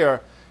last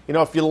year,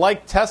 if you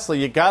like Tesla,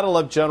 you got to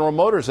love General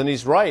Motors, and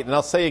he's right. And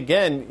I'll say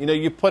again,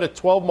 you put a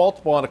 12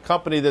 multiple on a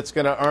company that's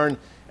going to earn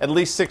at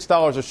least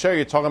 $6 a share.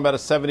 You're talking about a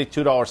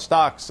 $72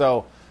 stock.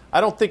 So I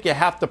don't think you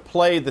have to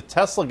play the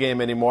Tesla game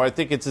anymore. I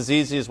think it's as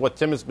easy as what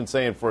Tim has been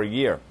saying for a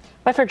year.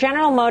 But for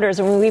General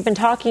Motors, we've been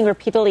talking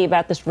repeatedly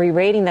about this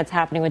re-rating that's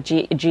happening with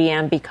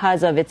GM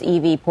because of its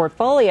EV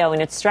portfolio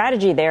and its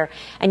strategy there.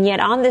 And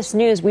yet on this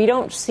news, we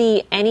don't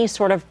see any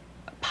sort of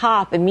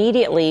pop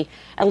immediately,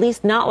 at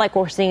least not like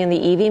we're seeing in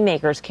the EV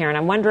makers, Karen.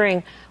 I'm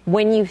wondering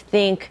when you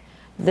think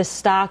the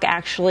stock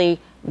actually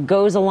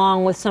goes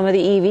along with some of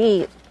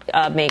the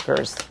EV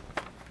makers.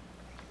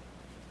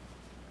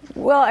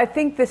 Well, I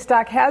think the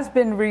stock has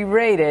been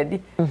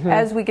re-rated.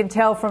 As we can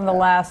tell from the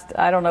last,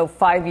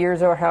 5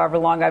 years or however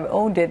long I've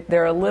owned it,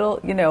 they're a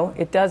little,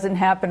 it doesn't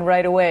happen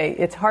right away.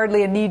 It's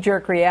hardly a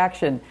knee-jerk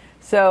reaction.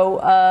 So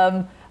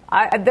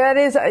that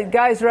is,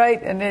 Guy's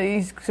right, and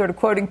he's sort of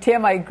quoting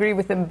Tim. I agree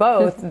with them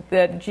both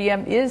that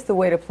GM is the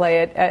way to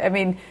play it. I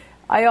mean,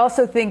 I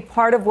also think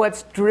part of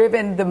what's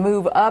driven the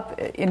move up,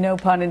 in no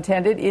pun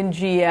intended, in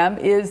GM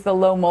is the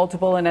low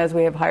multiple, and as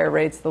we have higher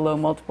rates, the low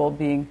multiple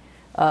being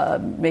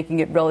making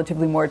it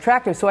relatively more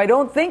attractive. So I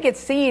don't think it's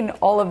seen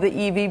all of the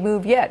EV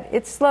move yet.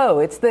 It's slow.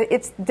 It's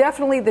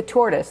definitely the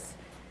tortoise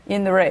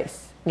in the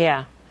race.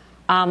 Yeah.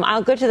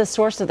 I'll go to the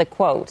source of the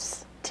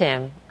quotes,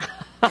 Tim.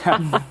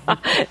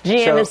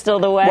 GM is still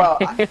the way. Well,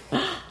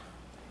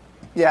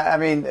 yeah, I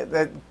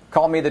mean,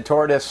 call me the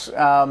tortoise.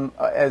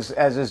 As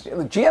is,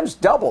 GM's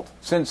doubled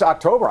since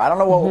October. I don't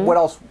know what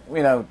else.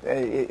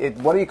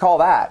 What do you call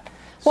that?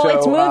 Well, so,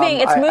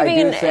 it's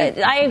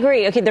moving. I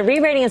agree. Okay, the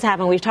re-rating has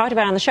happened. We've talked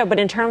about it on the show, but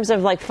in terms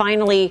of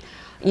finally,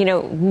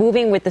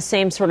 moving with the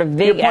same sort of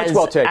vig as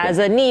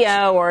a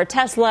NIO or a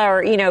Tesla,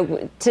 or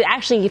to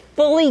actually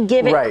fully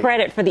give it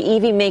credit for the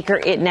EV maker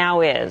it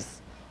now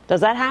is.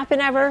 Does that happen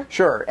ever?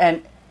 Sure,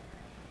 and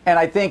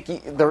I think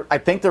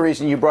the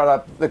reason you brought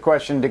up the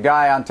question to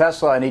Guy on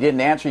Tesla and he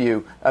didn't answer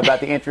you about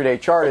the intraday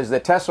chart is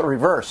that Tesla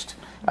reversed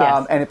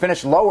and it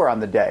finished lower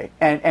on the day,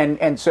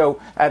 and so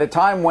at a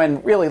time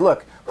when really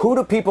who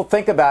do people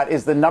think about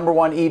is the number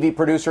one EV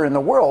producer in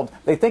the world?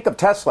 They think of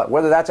Tesla,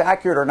 whether that's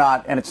accurate or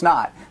not, and it's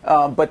not.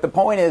 But the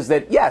point is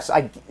that, yes,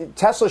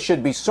 Tesla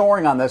should be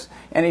soaring on this.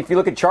 And if you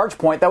look at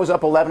ChargePoint, that was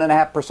up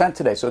 11.5%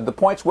 today. So the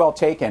point's well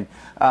taken.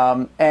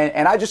 And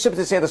I just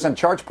simply say this on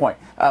ChargePoint.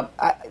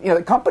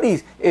 The company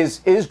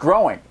is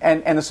growing.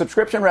 And the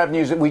subscription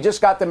revenues, we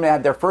just got them to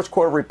have their first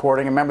quarter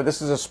reporting. And remember,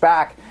 this is a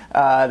SPAC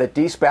that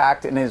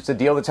de-SPACed, and it's a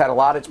deal that's had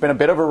it's been a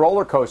bit of a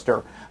roller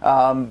coaster.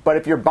 But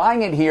if you're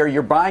buying it here,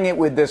 you're buying it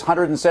with with this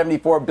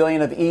 $174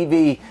 billion of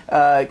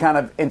EV kind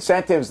of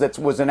incentives that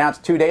was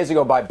announced 2 days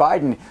ago by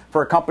Biden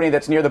for a company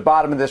that's near the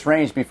bottom of this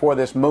range before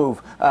this move,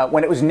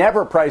 when it was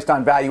never priced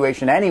on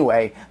valuation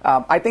anyway.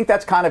 I think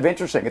that's kind of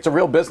interesting. It's a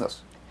real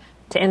business.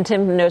 And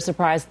Tim, no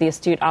surprise, the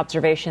astute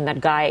observation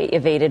that Guy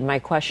evaded my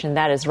question.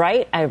 That is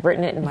right. I've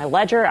written it in my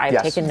ledger.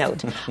 I've taken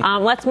note.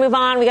 Let's move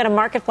on. We got a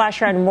market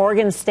flasher on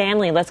Morgan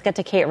Stanley. Let's get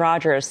to Kate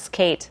Rogers.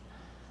 Kate.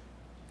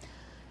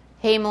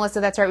 Hey, Melissa,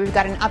 that's right. We've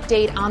got an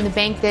update on the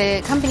bank.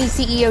 The company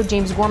CEO,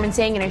 James Gorman,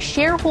 saying in a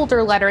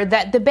shareholder letter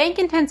that the bank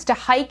intends to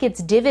hike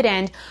its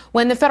dividend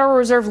when the Federal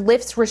Reserve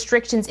lifts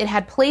restrictions it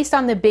had placed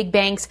on the big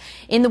banks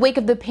in the wake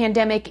of the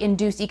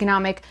pandemic-induced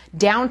economic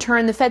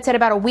downturn. The Fed said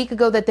about a week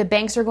ago that the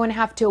banks are going to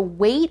have to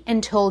wait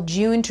until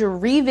June to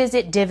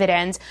revisit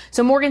dividends.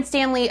 So Morgan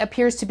Stanley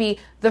appears to be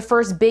the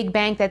first big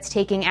bank that's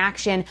taking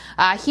action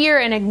here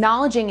and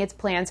acknowledging its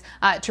plans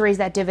to raise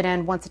that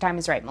dividend once the time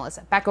is right.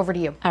 Melissa, back over to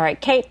you. All right,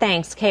 Kate,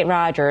 thanks. Kate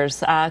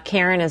Rogers.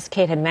 Karen, as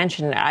Kate had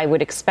mentioned, I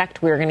would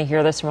expect we're going to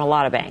hear this from a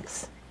lot of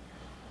banks.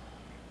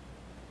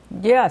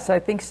 Yes, I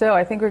think so.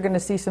 I think we're going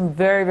to see some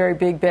very, very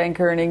big bank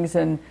earnings.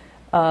 And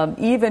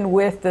even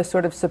with the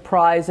sort of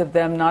surprise of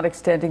them not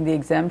extending the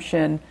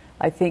exemption,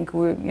 I think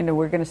we're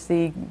going to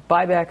see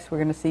buybacks. We're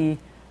going to see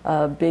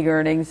big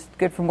earnings.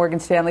 Good for Morgan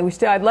Stanley.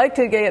 I'd like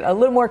to get a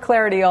little more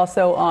clarity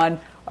also on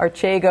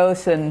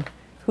Archegos and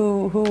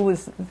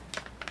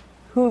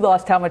who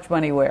lost how much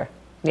money where.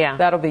 Yeah.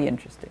 That'll be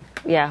interesting.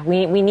 Yeah,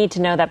 we need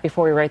to know that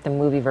before we write the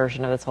movie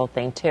version of this whole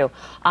thing, too.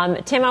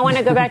 Tim, I want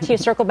to go back to you,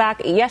 circle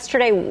back.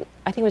 Yesterday,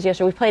 I think it was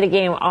yesterday, we played a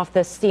game off the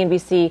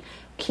CNBC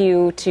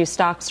Q to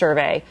stock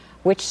survey.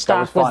 Which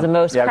stock was the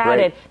most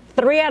crowded?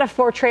 Great. 3 out of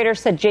 4 traders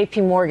said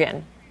JP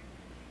Morgan,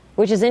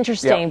 which is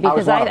interesting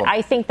because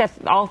I think that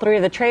all 3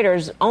 of the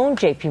traders own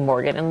JP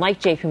Morgan and like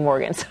JP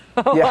Morgan.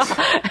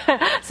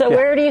 So,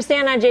 where do you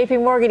stand on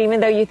JP Morgan, even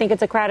though you think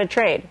it's a crowded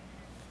trade?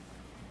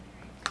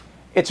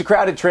 It's a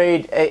crowded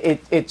trade.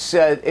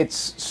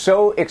 It's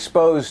so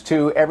exposed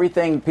to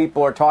everything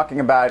people are talking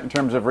about in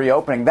terms of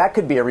reopening. That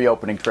could be a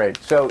reopening trade.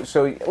 So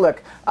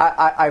look,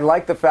 I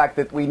like the fact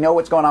that we know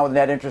what's going on with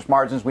net interest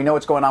margins. We know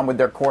what's going on with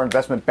their core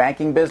investment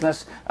banking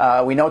business.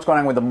 We know what's going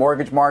on with the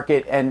mortgage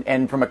market.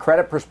 And from a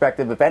credit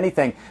perspective, if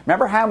anything,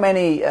 remember how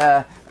many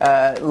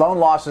loan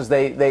losses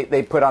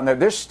they put on there?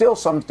 There's still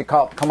some to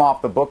come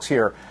off the books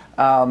here.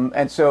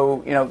 And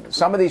so,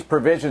 some of these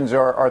provisions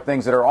are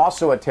things that are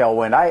also a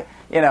tailwind.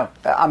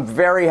 I'm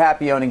very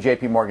happy owning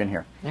JP Morgan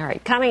here. All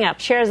right. Coming up,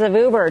 shares of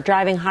Uber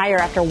driving higher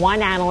after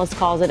one analyst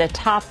calls it a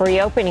top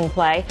reopening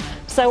play.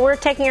 So we're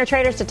taking our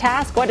traders to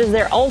task. What is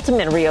their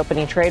ultimate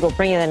reopening trade? We'll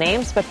bring you the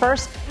names. But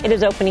first, it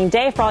is opening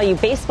day for all you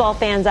baseball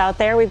fans out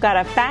there. We've got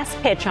a fast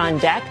pitch on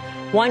deck.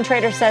 One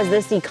trader says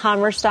this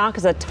e-commerce stock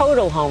is a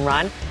total home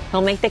run.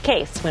 He'll make the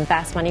case when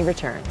Fast Money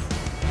returns.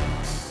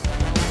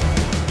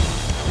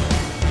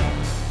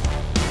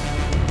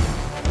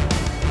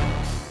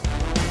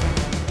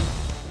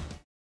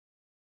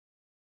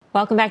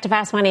 Welcome back to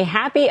Fast Money.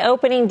 Happy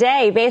opening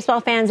day. Baseball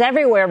fans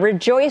everywhere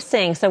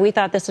rejoicing. So we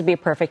thought this would be a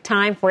perfect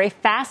time for a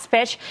fast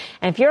pitch.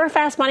 And if you're a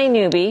Fast Money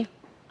newbie,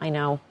 I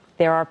know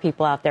there are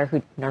people out there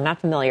who are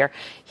not familiar.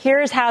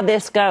 Here's how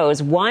this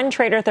goes. One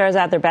trader throws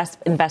out their best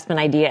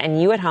investment idea,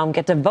 and you at home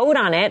get to vote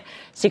on it.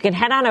 So you can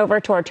head on over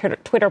to our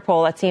Twitter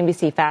poll at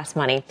CNBC Fast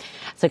Money.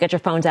 So get your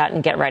phones out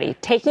and get ready.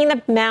 Taking the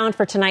mound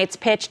for tonight's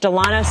pitch,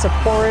 Delano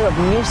Saporu of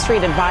New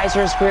Street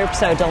Advisors Group.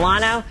 So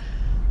Delano,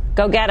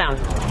 go get him.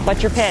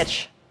 What's your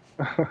pitch?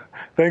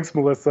 Thanks,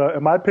 Melissa.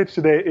 And my pitch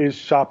today is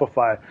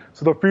Shopify.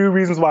 So there are a few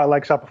reasons why I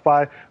like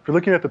Shopify. If you're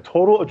looking at the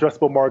total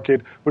addressable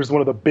market, which is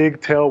one of the big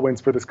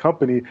tailwinds for this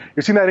company,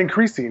 you're seeing that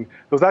increasing.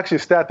 There was actually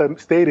a stat that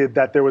stated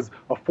that there was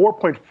a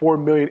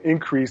 4.4 million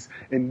increase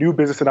in new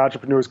business and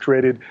entrepreneurs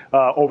created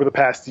over the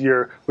past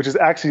year, which is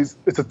actually,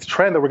 it's a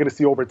trend that we're going to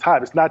see over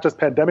time. It's not just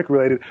pandemic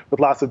related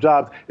with lots of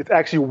jobs. It's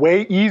actually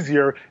way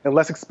easier and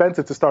less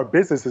expensive to start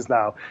businesses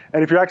now.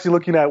 And if you're actually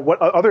looking at what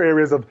other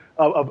areas of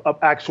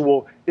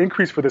actual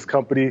increase for this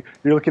company,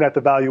 you're looking at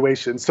the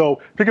valuation.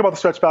 So think about the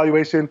stretch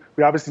valuation.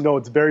 We obviously know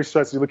it's very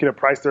stretched. You're looking at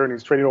price to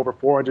earnings trading over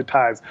 400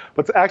 times.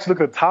 But to actually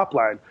look at the top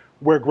line,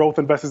 where growth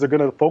investors are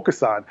going to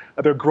focus on,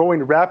 they're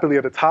growing rapidly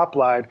at the top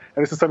line.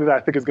 And this is something that I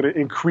think is going to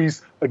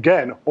increase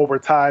again over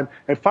time.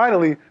 And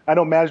finally, I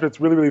know management's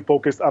really, really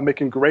focused on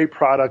making great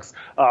products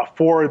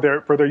for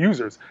their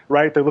users,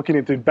 right? They're looking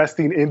into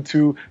investing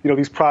into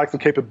these products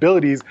and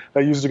capabilities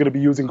that users are going to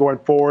be using going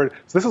forward.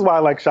 So this is why I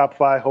like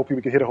Shopify. Hopefully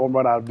we can hit a home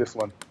run out of this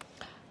one.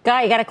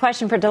 Guy, you got a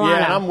question for Delano?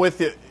 Yeah, I'm with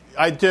you.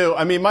 I do.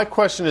 I mean, my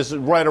question is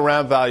right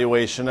around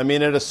valuation. I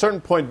mean, at a certain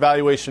point,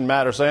 valuation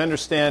matters. I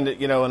understand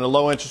that, in a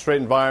low interest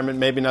rate environment,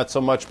 maybe not so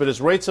much. But as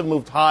rates have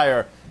moved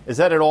higher, is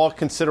that at all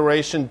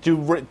consideration?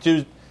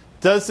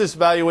 Does this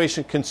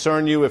valuation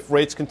concern you if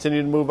rates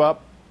continue to move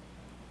up?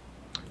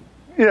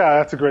 Yeah,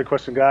 that's a great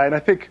question, Guy. And I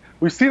think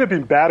we've seen it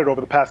being battered over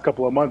the past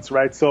couple of months,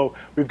 right? So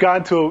we've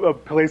gotten to a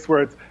place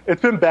where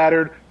it's been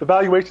battered. The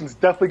valuation is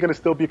definitely going to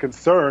still be a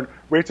concern.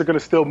 Rates are going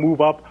to still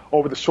move up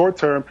over the short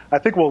term. I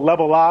think we'll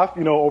level off,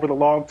 over the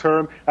long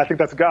term. I think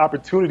that's a good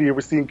opportunity if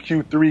we're seeing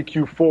Q3,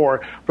 Q4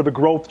 for the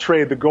growth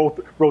trade, the growth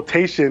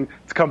rotation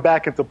to come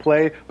back into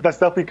play. But that's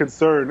definitely a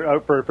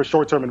concern for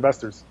short-term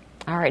investors.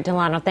 All right,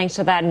 Delano, thanks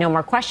for that. No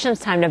more questions.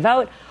 Time to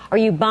vote. Are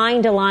you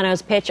buying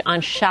Delano's pitch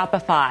on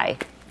Shopify?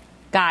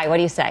 Guy, what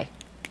do you say?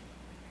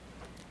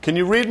 Can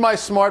you read my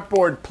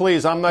smartboard,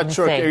 please? I'm not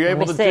sure. Are you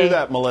able to do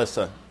that,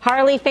 Melissa?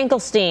 Harley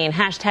Finkelstein,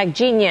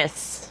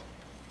 #genius.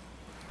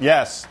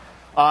 Yes.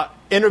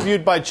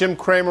 Interviewed by Jim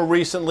Cramer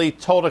recently,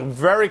 told a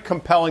very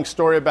compelling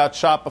story about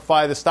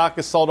Shopify. The stock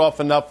has sold off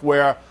enough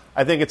where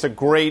I think it's a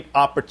great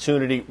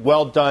opportunity.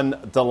 Well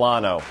done,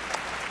 Delano.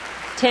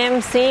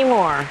 Tim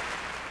Seymour.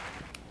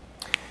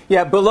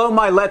 Yeah, below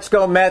my Let's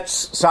Go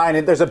Mets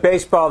sign, there's a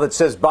baseball that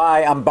says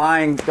buy. I'm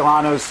buying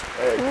Delano's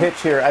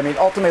pitch here. I mean,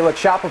 ultimately, look,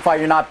 Shopify,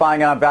 you're not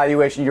buying on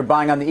valuation. You're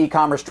buying on the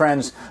e-commerce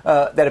trends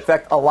that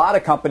affect a lot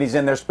of companies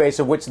in their space,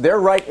 of which they're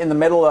right in the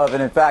middle of.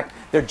 And in fact,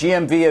 their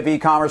GMV of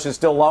e-commerce is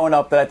still low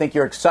enough that I think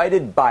you're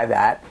excited by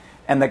that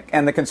and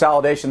the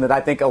consolidation that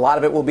I think a lot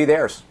of it will be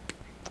theirs.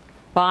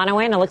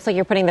 Bonawyn, it looks like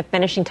you're putting the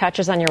finishing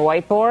touches on your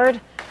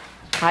whiteboard.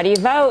 How do you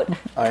vote?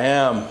 I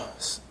am.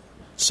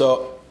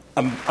 So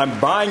I'm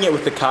buying it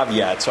with the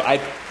caveat. So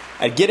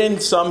I'd get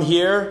in some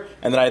here,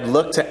 and then I'd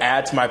look to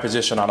add to my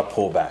position on a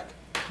pullback.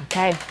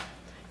 Okay.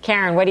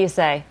 Karen, what do you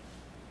say?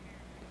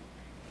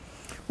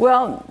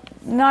 Well,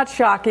 not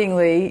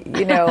shockingly,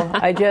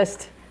 I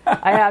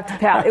have to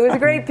pass. It was a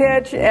great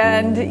pitch,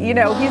 and,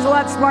 he's a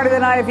lot smarter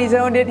than I if he's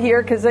owned it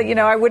here, because,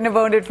 I wouldn't have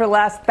owned it for the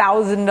last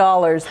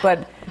 $1,000.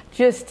 But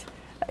just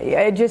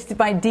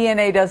my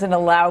DNA doesn't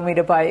allow me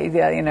to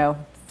buy,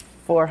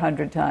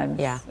 400 times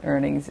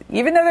earnings.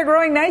 Even though they're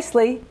growing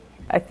nicely,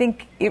 I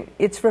think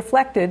it's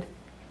reflected.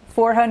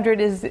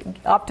 400 is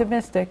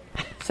optimistic.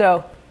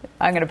 So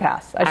I'm going to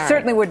pass. I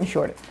certainly wouldn't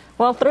short it.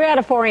 Well, 3 out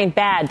of 4 ain't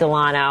bad,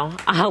 Delano.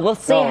 We'll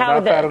see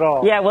not bad at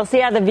all. Yeah, we'll see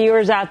how the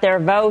viewers out there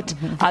vote.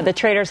 The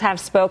traders have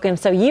spoken.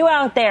 So you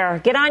out there,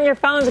 get on your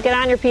phones, get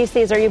on your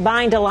PCs. Are you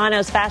buying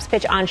Delano's fast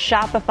pitch on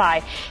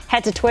Shopify?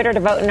 Head to Twitter to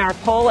vote in our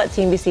poll at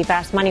CNBC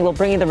Fast Money. We'll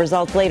bring you the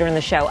results later in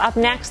the show. Up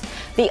next,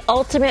 the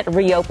ultimate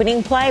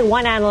reopening play.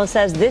 One analyst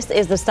says this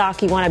is the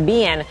stock you want to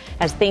be in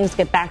as things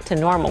get back to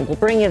normal. We'll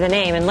bring you the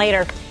name. And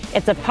later,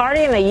 it's a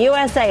party in the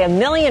USA. A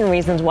million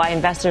reasons why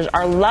investors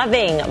are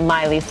loving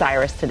Miley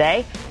Cyrus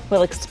today.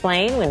 We'll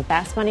explain when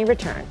Fast Money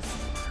returns.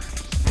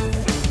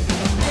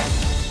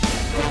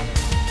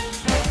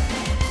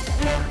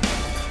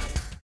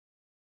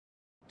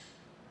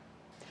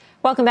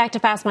 Welcome back to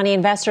Fast Money.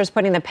 Investors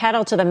putting the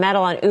pedal to the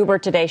metal on Uber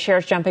today.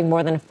 Shares jumping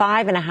more than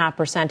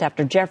 5.5%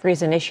 after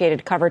Jefferies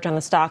initiated coverage on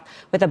the stock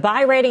with a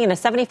buy rating and a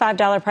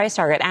 $75 price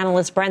target.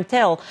 Analyst Brent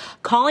Thill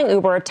calling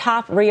Uber a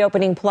top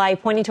reopening play,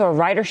 pointing to a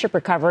ridership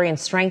recovery and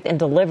strength in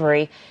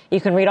delivery.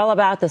 You can read all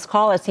about this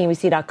call at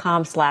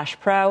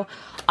cnbc.com/pro.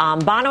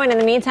 Bonawyn, in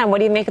the meantime, what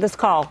do you make of this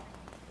call?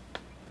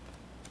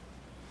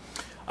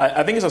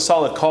 I think it's a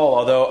solid call,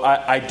 although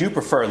I do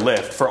prefer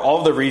Lyft for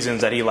all the reasons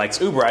that he likes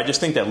Uber. I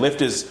just think that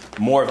Lyft is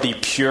more of the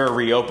pure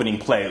reopening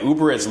play.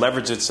 Uber has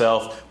leveraged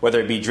itself, whether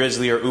it be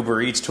Drizzly or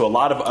Uber Eats, to a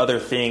lot of other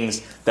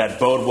things that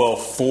bode well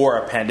for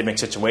a pandemic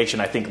situation.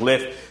 I think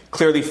Lyft,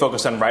 clearly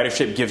focused on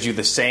ridership, gives you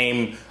the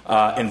same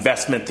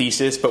investment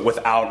thesis, but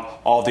without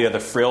all the other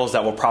frills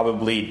that will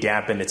probably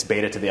dampen its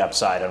beta to the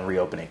upside on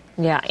reopening.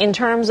 Yeah, in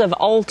terms of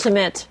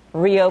ultimate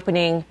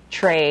reopening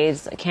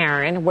trades,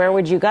 Karen, where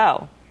would you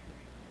go?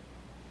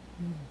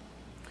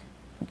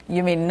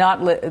 You mean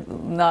not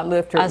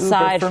Lyft or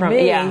aside Uber for from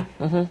me? Yeah.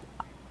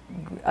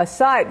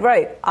 Aside,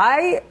 right.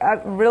 I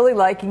am really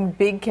liking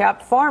big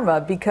cap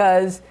pharma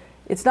because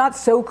it's not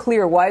so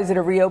clear why is it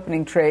a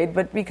reopening trade,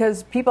 but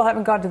because people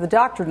haven't gone to the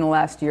doctor in the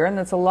last year, and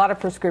that's a lot of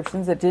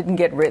prescriptions that didn't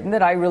get written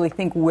that I really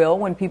think will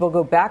when people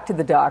go back to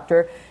the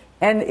doctor.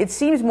 And it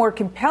seems more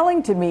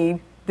compelling to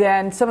me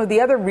than some of the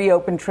other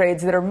reopen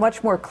trades that are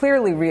much more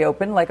clearly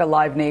reopened, like a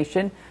Live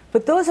Nation.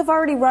 But those have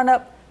already run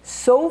up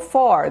so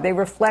far. They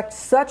reflect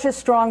such a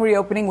strong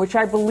reopening, which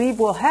I believe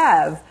we'll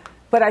have,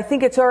 but I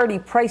think it's already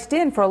priced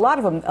in for a lot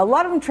of them. A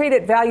lot of them trade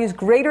at values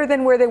greater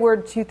than where they were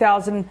in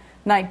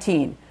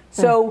 2019.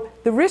 So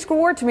the risk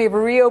reward to me of a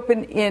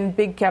reopen in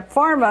big cap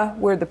pharma,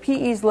 where the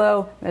PE's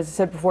low, as I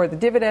said before, the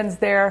dividends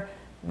there,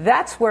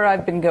 that's where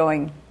I've been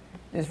going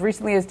as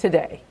recently as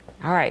today.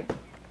 All right.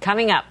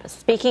 Coming up,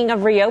 speaking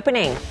of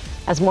reopening,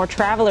 as more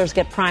travelers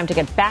get primed to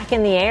get back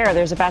in the air,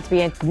 there's about to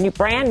be a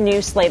brand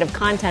new slate of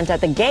content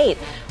at the gate.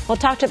 We'll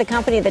talk to the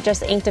company that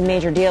just inked a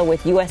major deal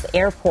with U.S.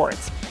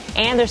 airports.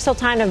 And there's still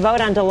time to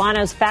vote on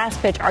Delano's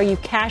fast pitch. Are you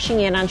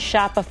cashing in on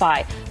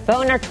Shopify?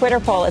 Vote in our Twitter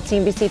poll at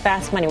CNBC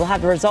Fast Money. We'll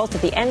have the results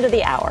at the end of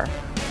the hour.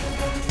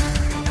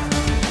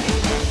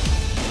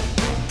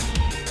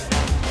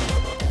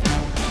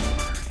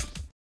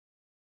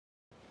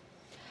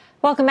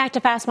 Welcome back to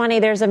Fast Money.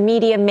 There's a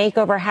media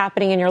makeover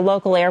happening in your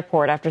local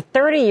airport. After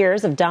 30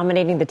 years of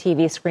dominating the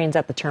TV screens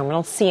at the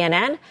terminal,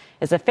 CNN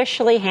is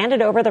officially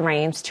handed over the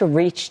reins to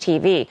Reach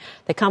TV.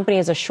 The company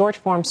is a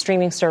short-form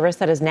streaming service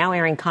that is now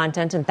airing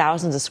content in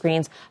thousands of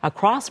screens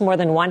across more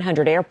than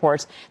 100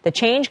 airports. The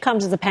change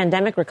comes as the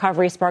pandemic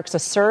recovery sparks a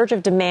surge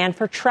of demand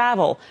for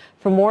travel.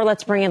 For more,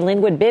 let's bring in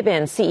Linwood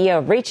Bibbins, CEO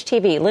of Reach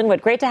TV.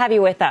 Linwood, great to have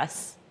you with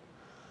us.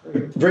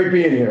 Great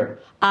being here.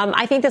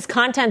 I think this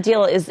content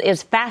deal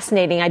is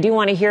fascinating. I do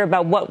want to hear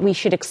about what we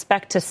should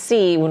expect to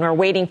see when we're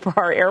waiting for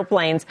our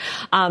airplanes.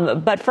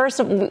 But first,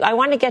 I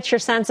want to get your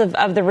sense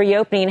of the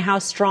reopening and how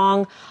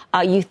strong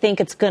you think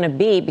it's going to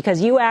be,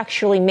 because you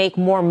actually make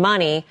more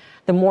money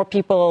the more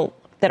people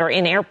that are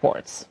in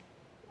airports.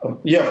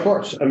 Yeah, of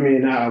course. I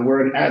mean,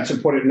 we're an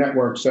ad-supported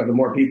network, so the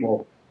more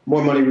people,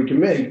 more money we can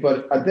make.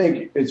 But I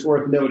think it's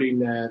worth noting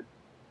that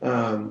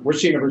we're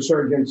seeing a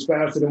resurgence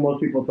faster than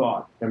most people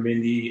thought. I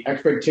mean, the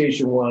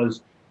expectation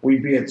was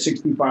we'd be at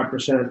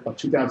 65% of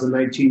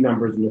 2019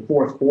 numbers in the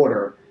fourth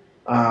quarter.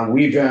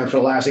 We've had for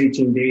the last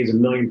 18 days 1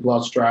 million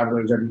plus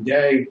travelers every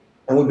day,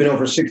 and we've been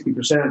over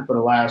 60% for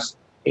the last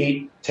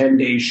 8-10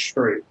 days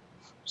straight.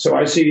 So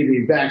I see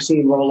the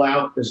vaccine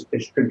rollout is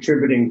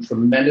contributing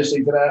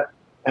tremendously to that.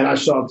 And I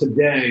saw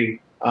today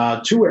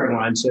 2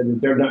 airlines said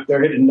that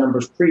they're hitting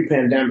numbers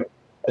pre-pandemic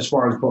as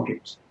far as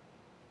bookings.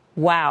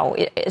 Wow.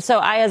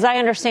 So as I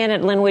understand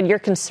it, Linwood, you're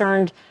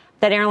concerned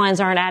that airlines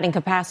aren't adding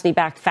capacity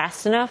back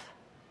fast enough?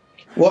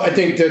 Well, I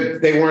think that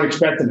they weren't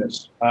expecting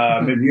this.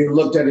 If you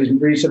looked at as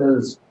recent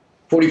as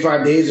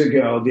 45 days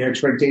ago, the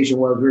expectation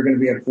was we were going to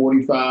be at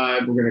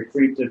 45, we're going to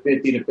creep to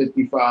 50 to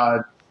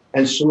 55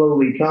 and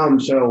slowly come.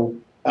 So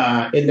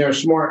in their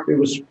smart, it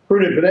was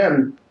prudent for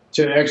them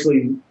to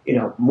actually,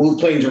 move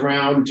planes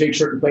around, take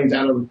certain planes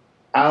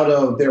out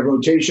of their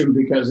rotation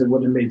because it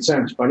wouldn't have made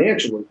sense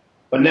financially.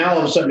 But now all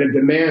of a sudden the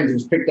demand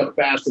has picked up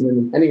faster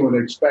than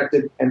anyone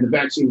expected, and the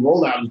vaccine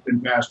rollout has been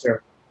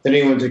faster than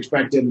anyone's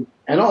expected.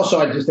 And also,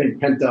 I just think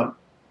pent up.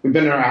 We've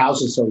been in our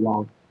houses so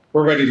long.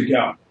 We're ready to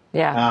go.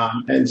 Yeah.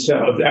 And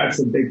so that's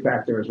a big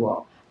factor as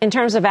well. In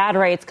terms of ad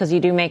rates, because you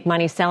do make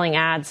money selling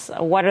ads,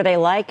 what are they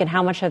like and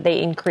how much have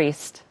they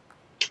increased?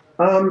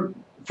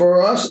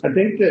 For us, I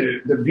think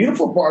the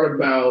beautiful part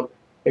about,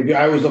 I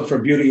always look for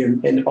beauty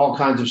in all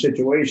kinds of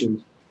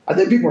situations. I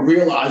think people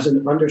realize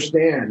and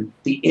understand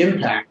the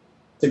impact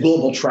the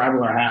global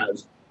traveler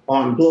has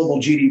on global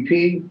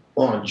GDP,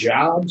 on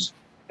jobs.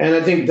 And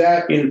I think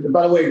that,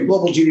 by the way,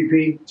 global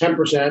GDP,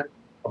 10%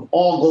 of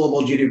all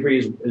global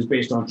GDP is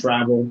based on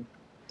travel,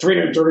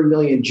 330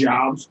 million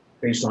jobs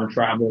based on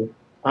travel.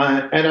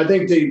 And I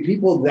think the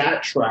people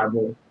that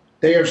travel,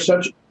 they are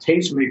such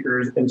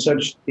tastemakers and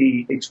such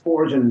the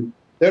explorers, and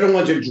they're the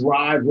ones that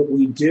drive what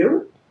we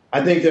do.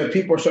 I think that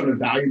people are starting to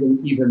value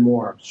them even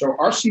more. So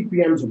our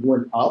CPMs have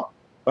went up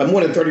by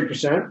more than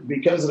 30%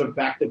 because of the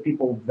fact that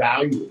people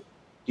value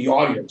the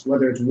audience,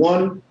 whether it's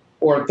 1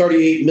 or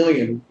 38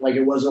 million, like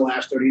it was in the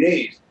last 30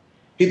 days.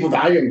 People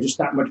value them just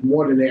that much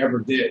more than they ever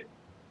did.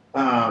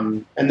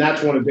 And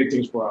that's one of the big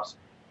things for us.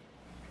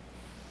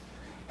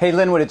 Hey,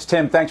 Linwood, it's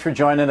Tim. Thanks for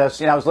joining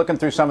us. I was looking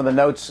through some of the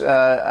notes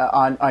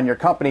on your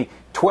company.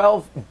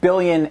 12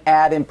 billion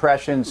ad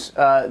impressions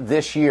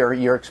this year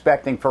you're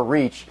expecting for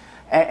Reach.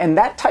 And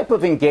that type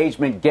of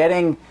engagement,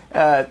 getting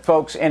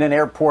folks in an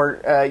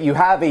airport, you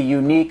have a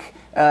unique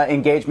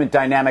engagement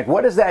dynamic.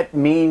 What does that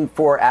mean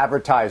for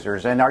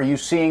advertisers? And are you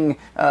seeing,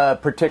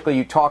 particularly,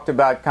 you talked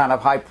about kind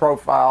of high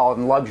profile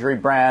and luxury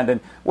brand,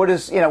 and what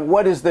is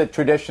the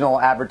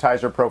traditional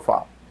advertiser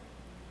profile?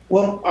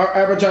 Well, our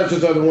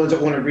advertisers are the ones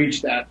that want to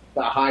reach the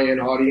high-end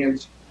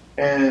audience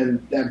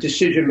and that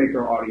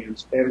decision-maker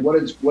audience. And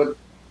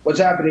what's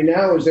happening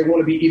now is they want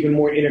to be even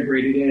more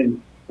integrated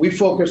in. We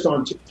focused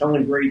on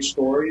telling great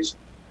stories,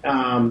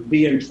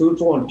 being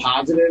truthful and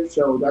positive.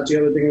 So that's the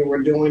other thing that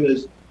we're doing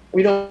is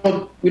we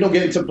don't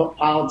get into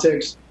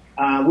politics.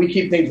 We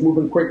keep things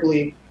moving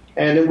quickly,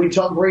 and then we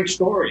tell great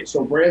stories.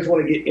 So brands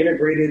want to get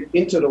integrated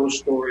into those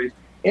stories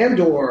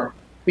and/or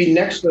be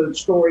next to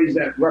stories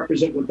that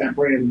represent what that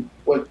brand,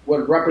 what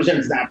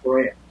represents that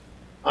brand.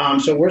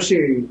 So we're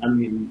seeing.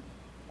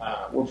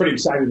 We're pretty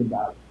excited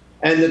about it.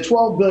 And the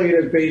 12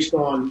 billion is based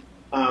on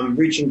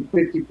reaching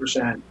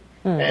 50%.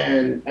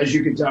 And as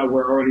you can tell,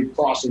 we're already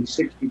crossing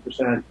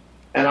 60%.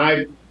 And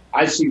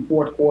I see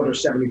fourth quarter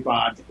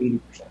 75 to 80%.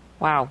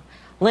 Wow.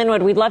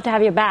 Linwood, we'd love to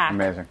have you back.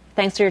 Amazing.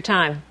 Thanks for your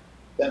time.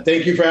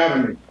 Thank you for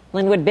having me.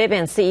 Linwood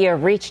Bibbins, CEO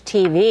of Reach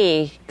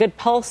TV. Good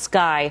pulse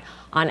guy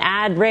on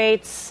ad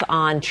rates,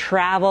 on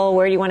travel.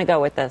 Where do you want to go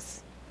with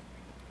this?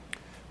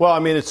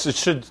 Well, it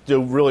should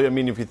do really,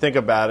 if you think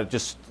about it,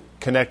 just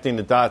connecting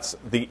the dots,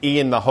 the E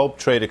in the Hope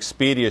trade,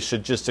 Expedia,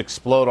 should just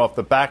explode off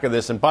the back of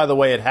this. And by the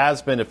way, it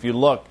has been. If you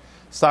look,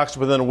 stocks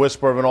within a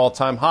whisper of an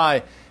all-time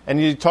high. And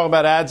you talk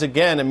about ads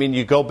again.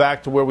 You go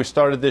back to where we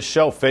started this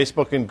show,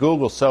 Facebook and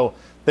Google. So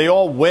they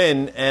all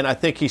win. And I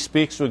think he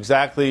speaks to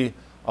exactly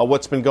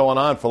what's been going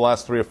on for the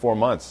last 3 or 4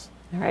 months.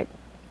 All right.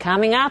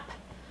 Coming up,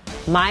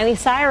 Miley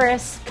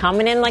Cyrus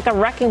coming in like a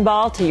wrecking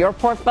ball to your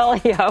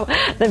portfolio.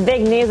 The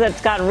big news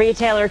that's got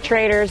retailer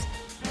traders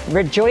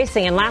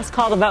rejoicing. And last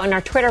call to vote in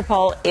our Twitter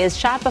poll, is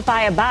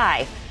Shopify a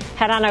buy?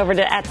 Head on over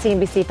to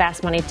 @CNBC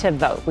Fast Money to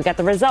vote. We got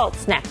the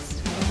results next.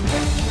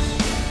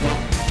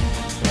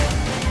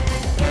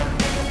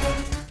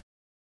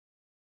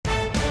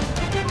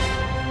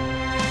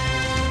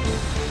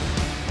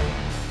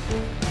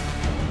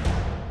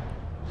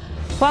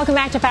 Welcome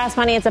back to Fast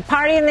Money. It's a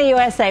party in the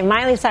USA.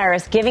 Miley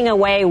Cyrus giving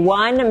away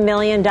 $1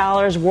 million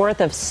worth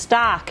of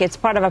stock. It's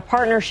part of a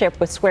partnership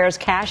with Square's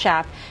Cash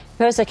App.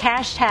 Post a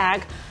cash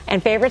tag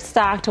and favorite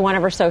stock to one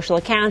of her social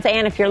accounts.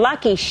 And if you're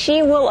lucky,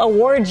 she will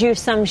award you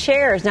some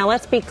shares. Now,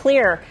 let's be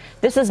clear.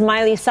 This is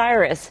Miley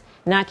Cyrus,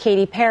 not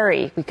Katy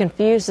Perry. We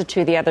confused the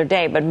two the other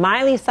day. But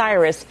Miley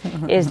Cyrus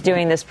is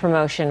doing this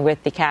promotion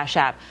with the Cash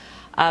App.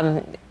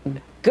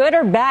 Good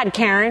or bad,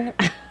 Karen?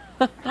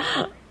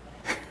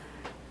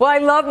 Well, I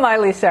love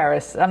Miley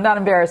Cyrus. I'm not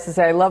embarrassed to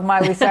say I love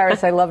Miley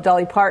Cyrus. I love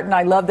Dolly Parton.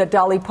 I love that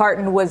Dolly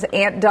Parton was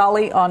Aunt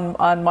Dolly on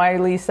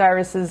Miley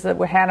Cyrus's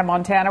Hannah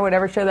Montana,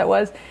 whatever show that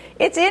was.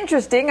 It's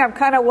interesting. I'm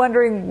kind of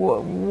wondering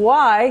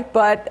why,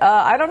 but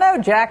I don't know.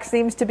 Jack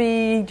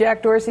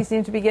Dorsey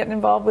seems to be getting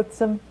involved with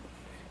some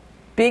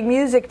big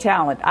music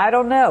talent. I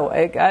don't know.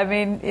 I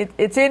mean,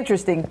 it's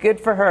interesting. Good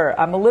for her.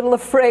 I'm a little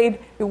afraid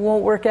it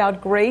won't work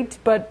out great,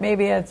 but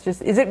maybe it's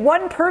just. Is it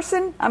one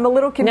person? I'm a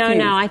little confused.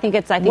 No. I think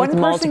it's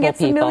multiple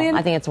people.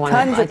 I think it's one.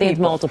 Tons I think it's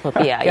multiple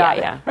people.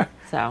 Yeah.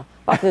 So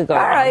what could go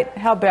wrong? All right.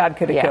 How bad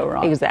could it go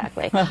wrong?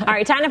 Exactly. All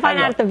right. Time to find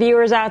out if the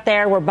viewers out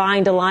there were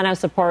buying Delano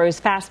Saporu's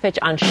fast pitch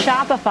on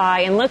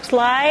Shopify, and looks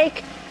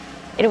like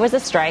it was a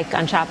strike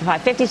on Shopify.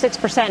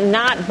 56%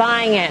 not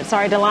buying it.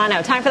 Sorry,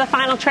 Delano. Time for the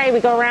final trade. We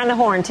go around the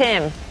horn.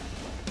 Tim.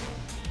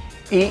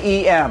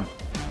 EEM.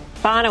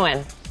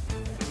 Bonawyn.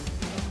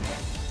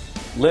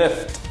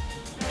 Lyft.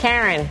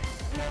 Karen.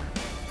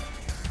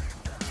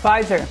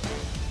 Pfizer.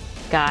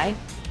 Guy.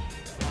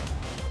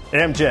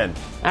 Amgen.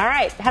 All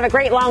right. Have a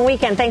great long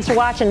weekend. Thanks for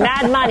watching.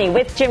 Mad Money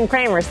with Jim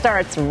Cramer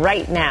starts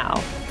right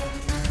now.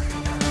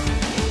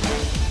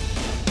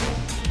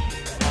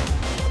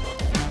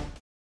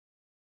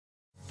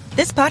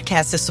 This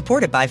podcast is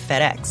supported by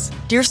FedEx.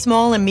 Dear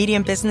small and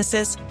medium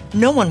businesses,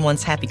 no one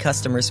wants happy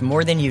customers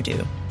more than you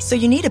do. So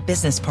you need a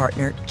business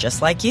partner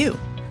just like you.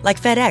 Like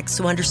FedEx,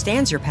 who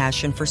understands your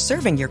passion for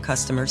serving your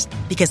customers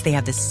because they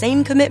have the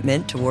same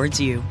commitment towards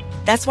you.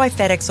 That's why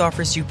FedEx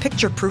offers you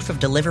picture proof of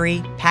delivery,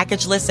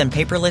 packageless and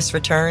paperless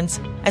returns,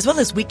 as well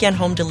as weekend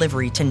home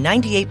delivery to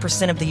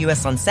 98% of the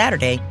U.S. on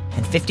Saturday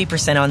and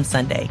 50% on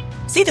Sunday.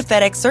 See the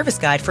FedEx service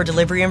guide for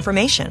delivery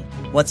information.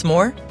 What's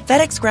more,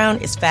 FedEx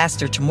Ground is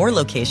faster to more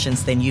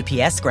locations than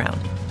UPS Ground.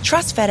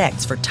 Trust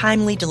FedEx for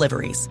timely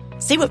deliveries.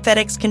 See what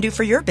FedEx can do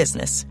for your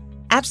business.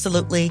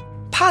 Absolutely,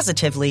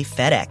 positively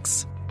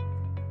FedEx.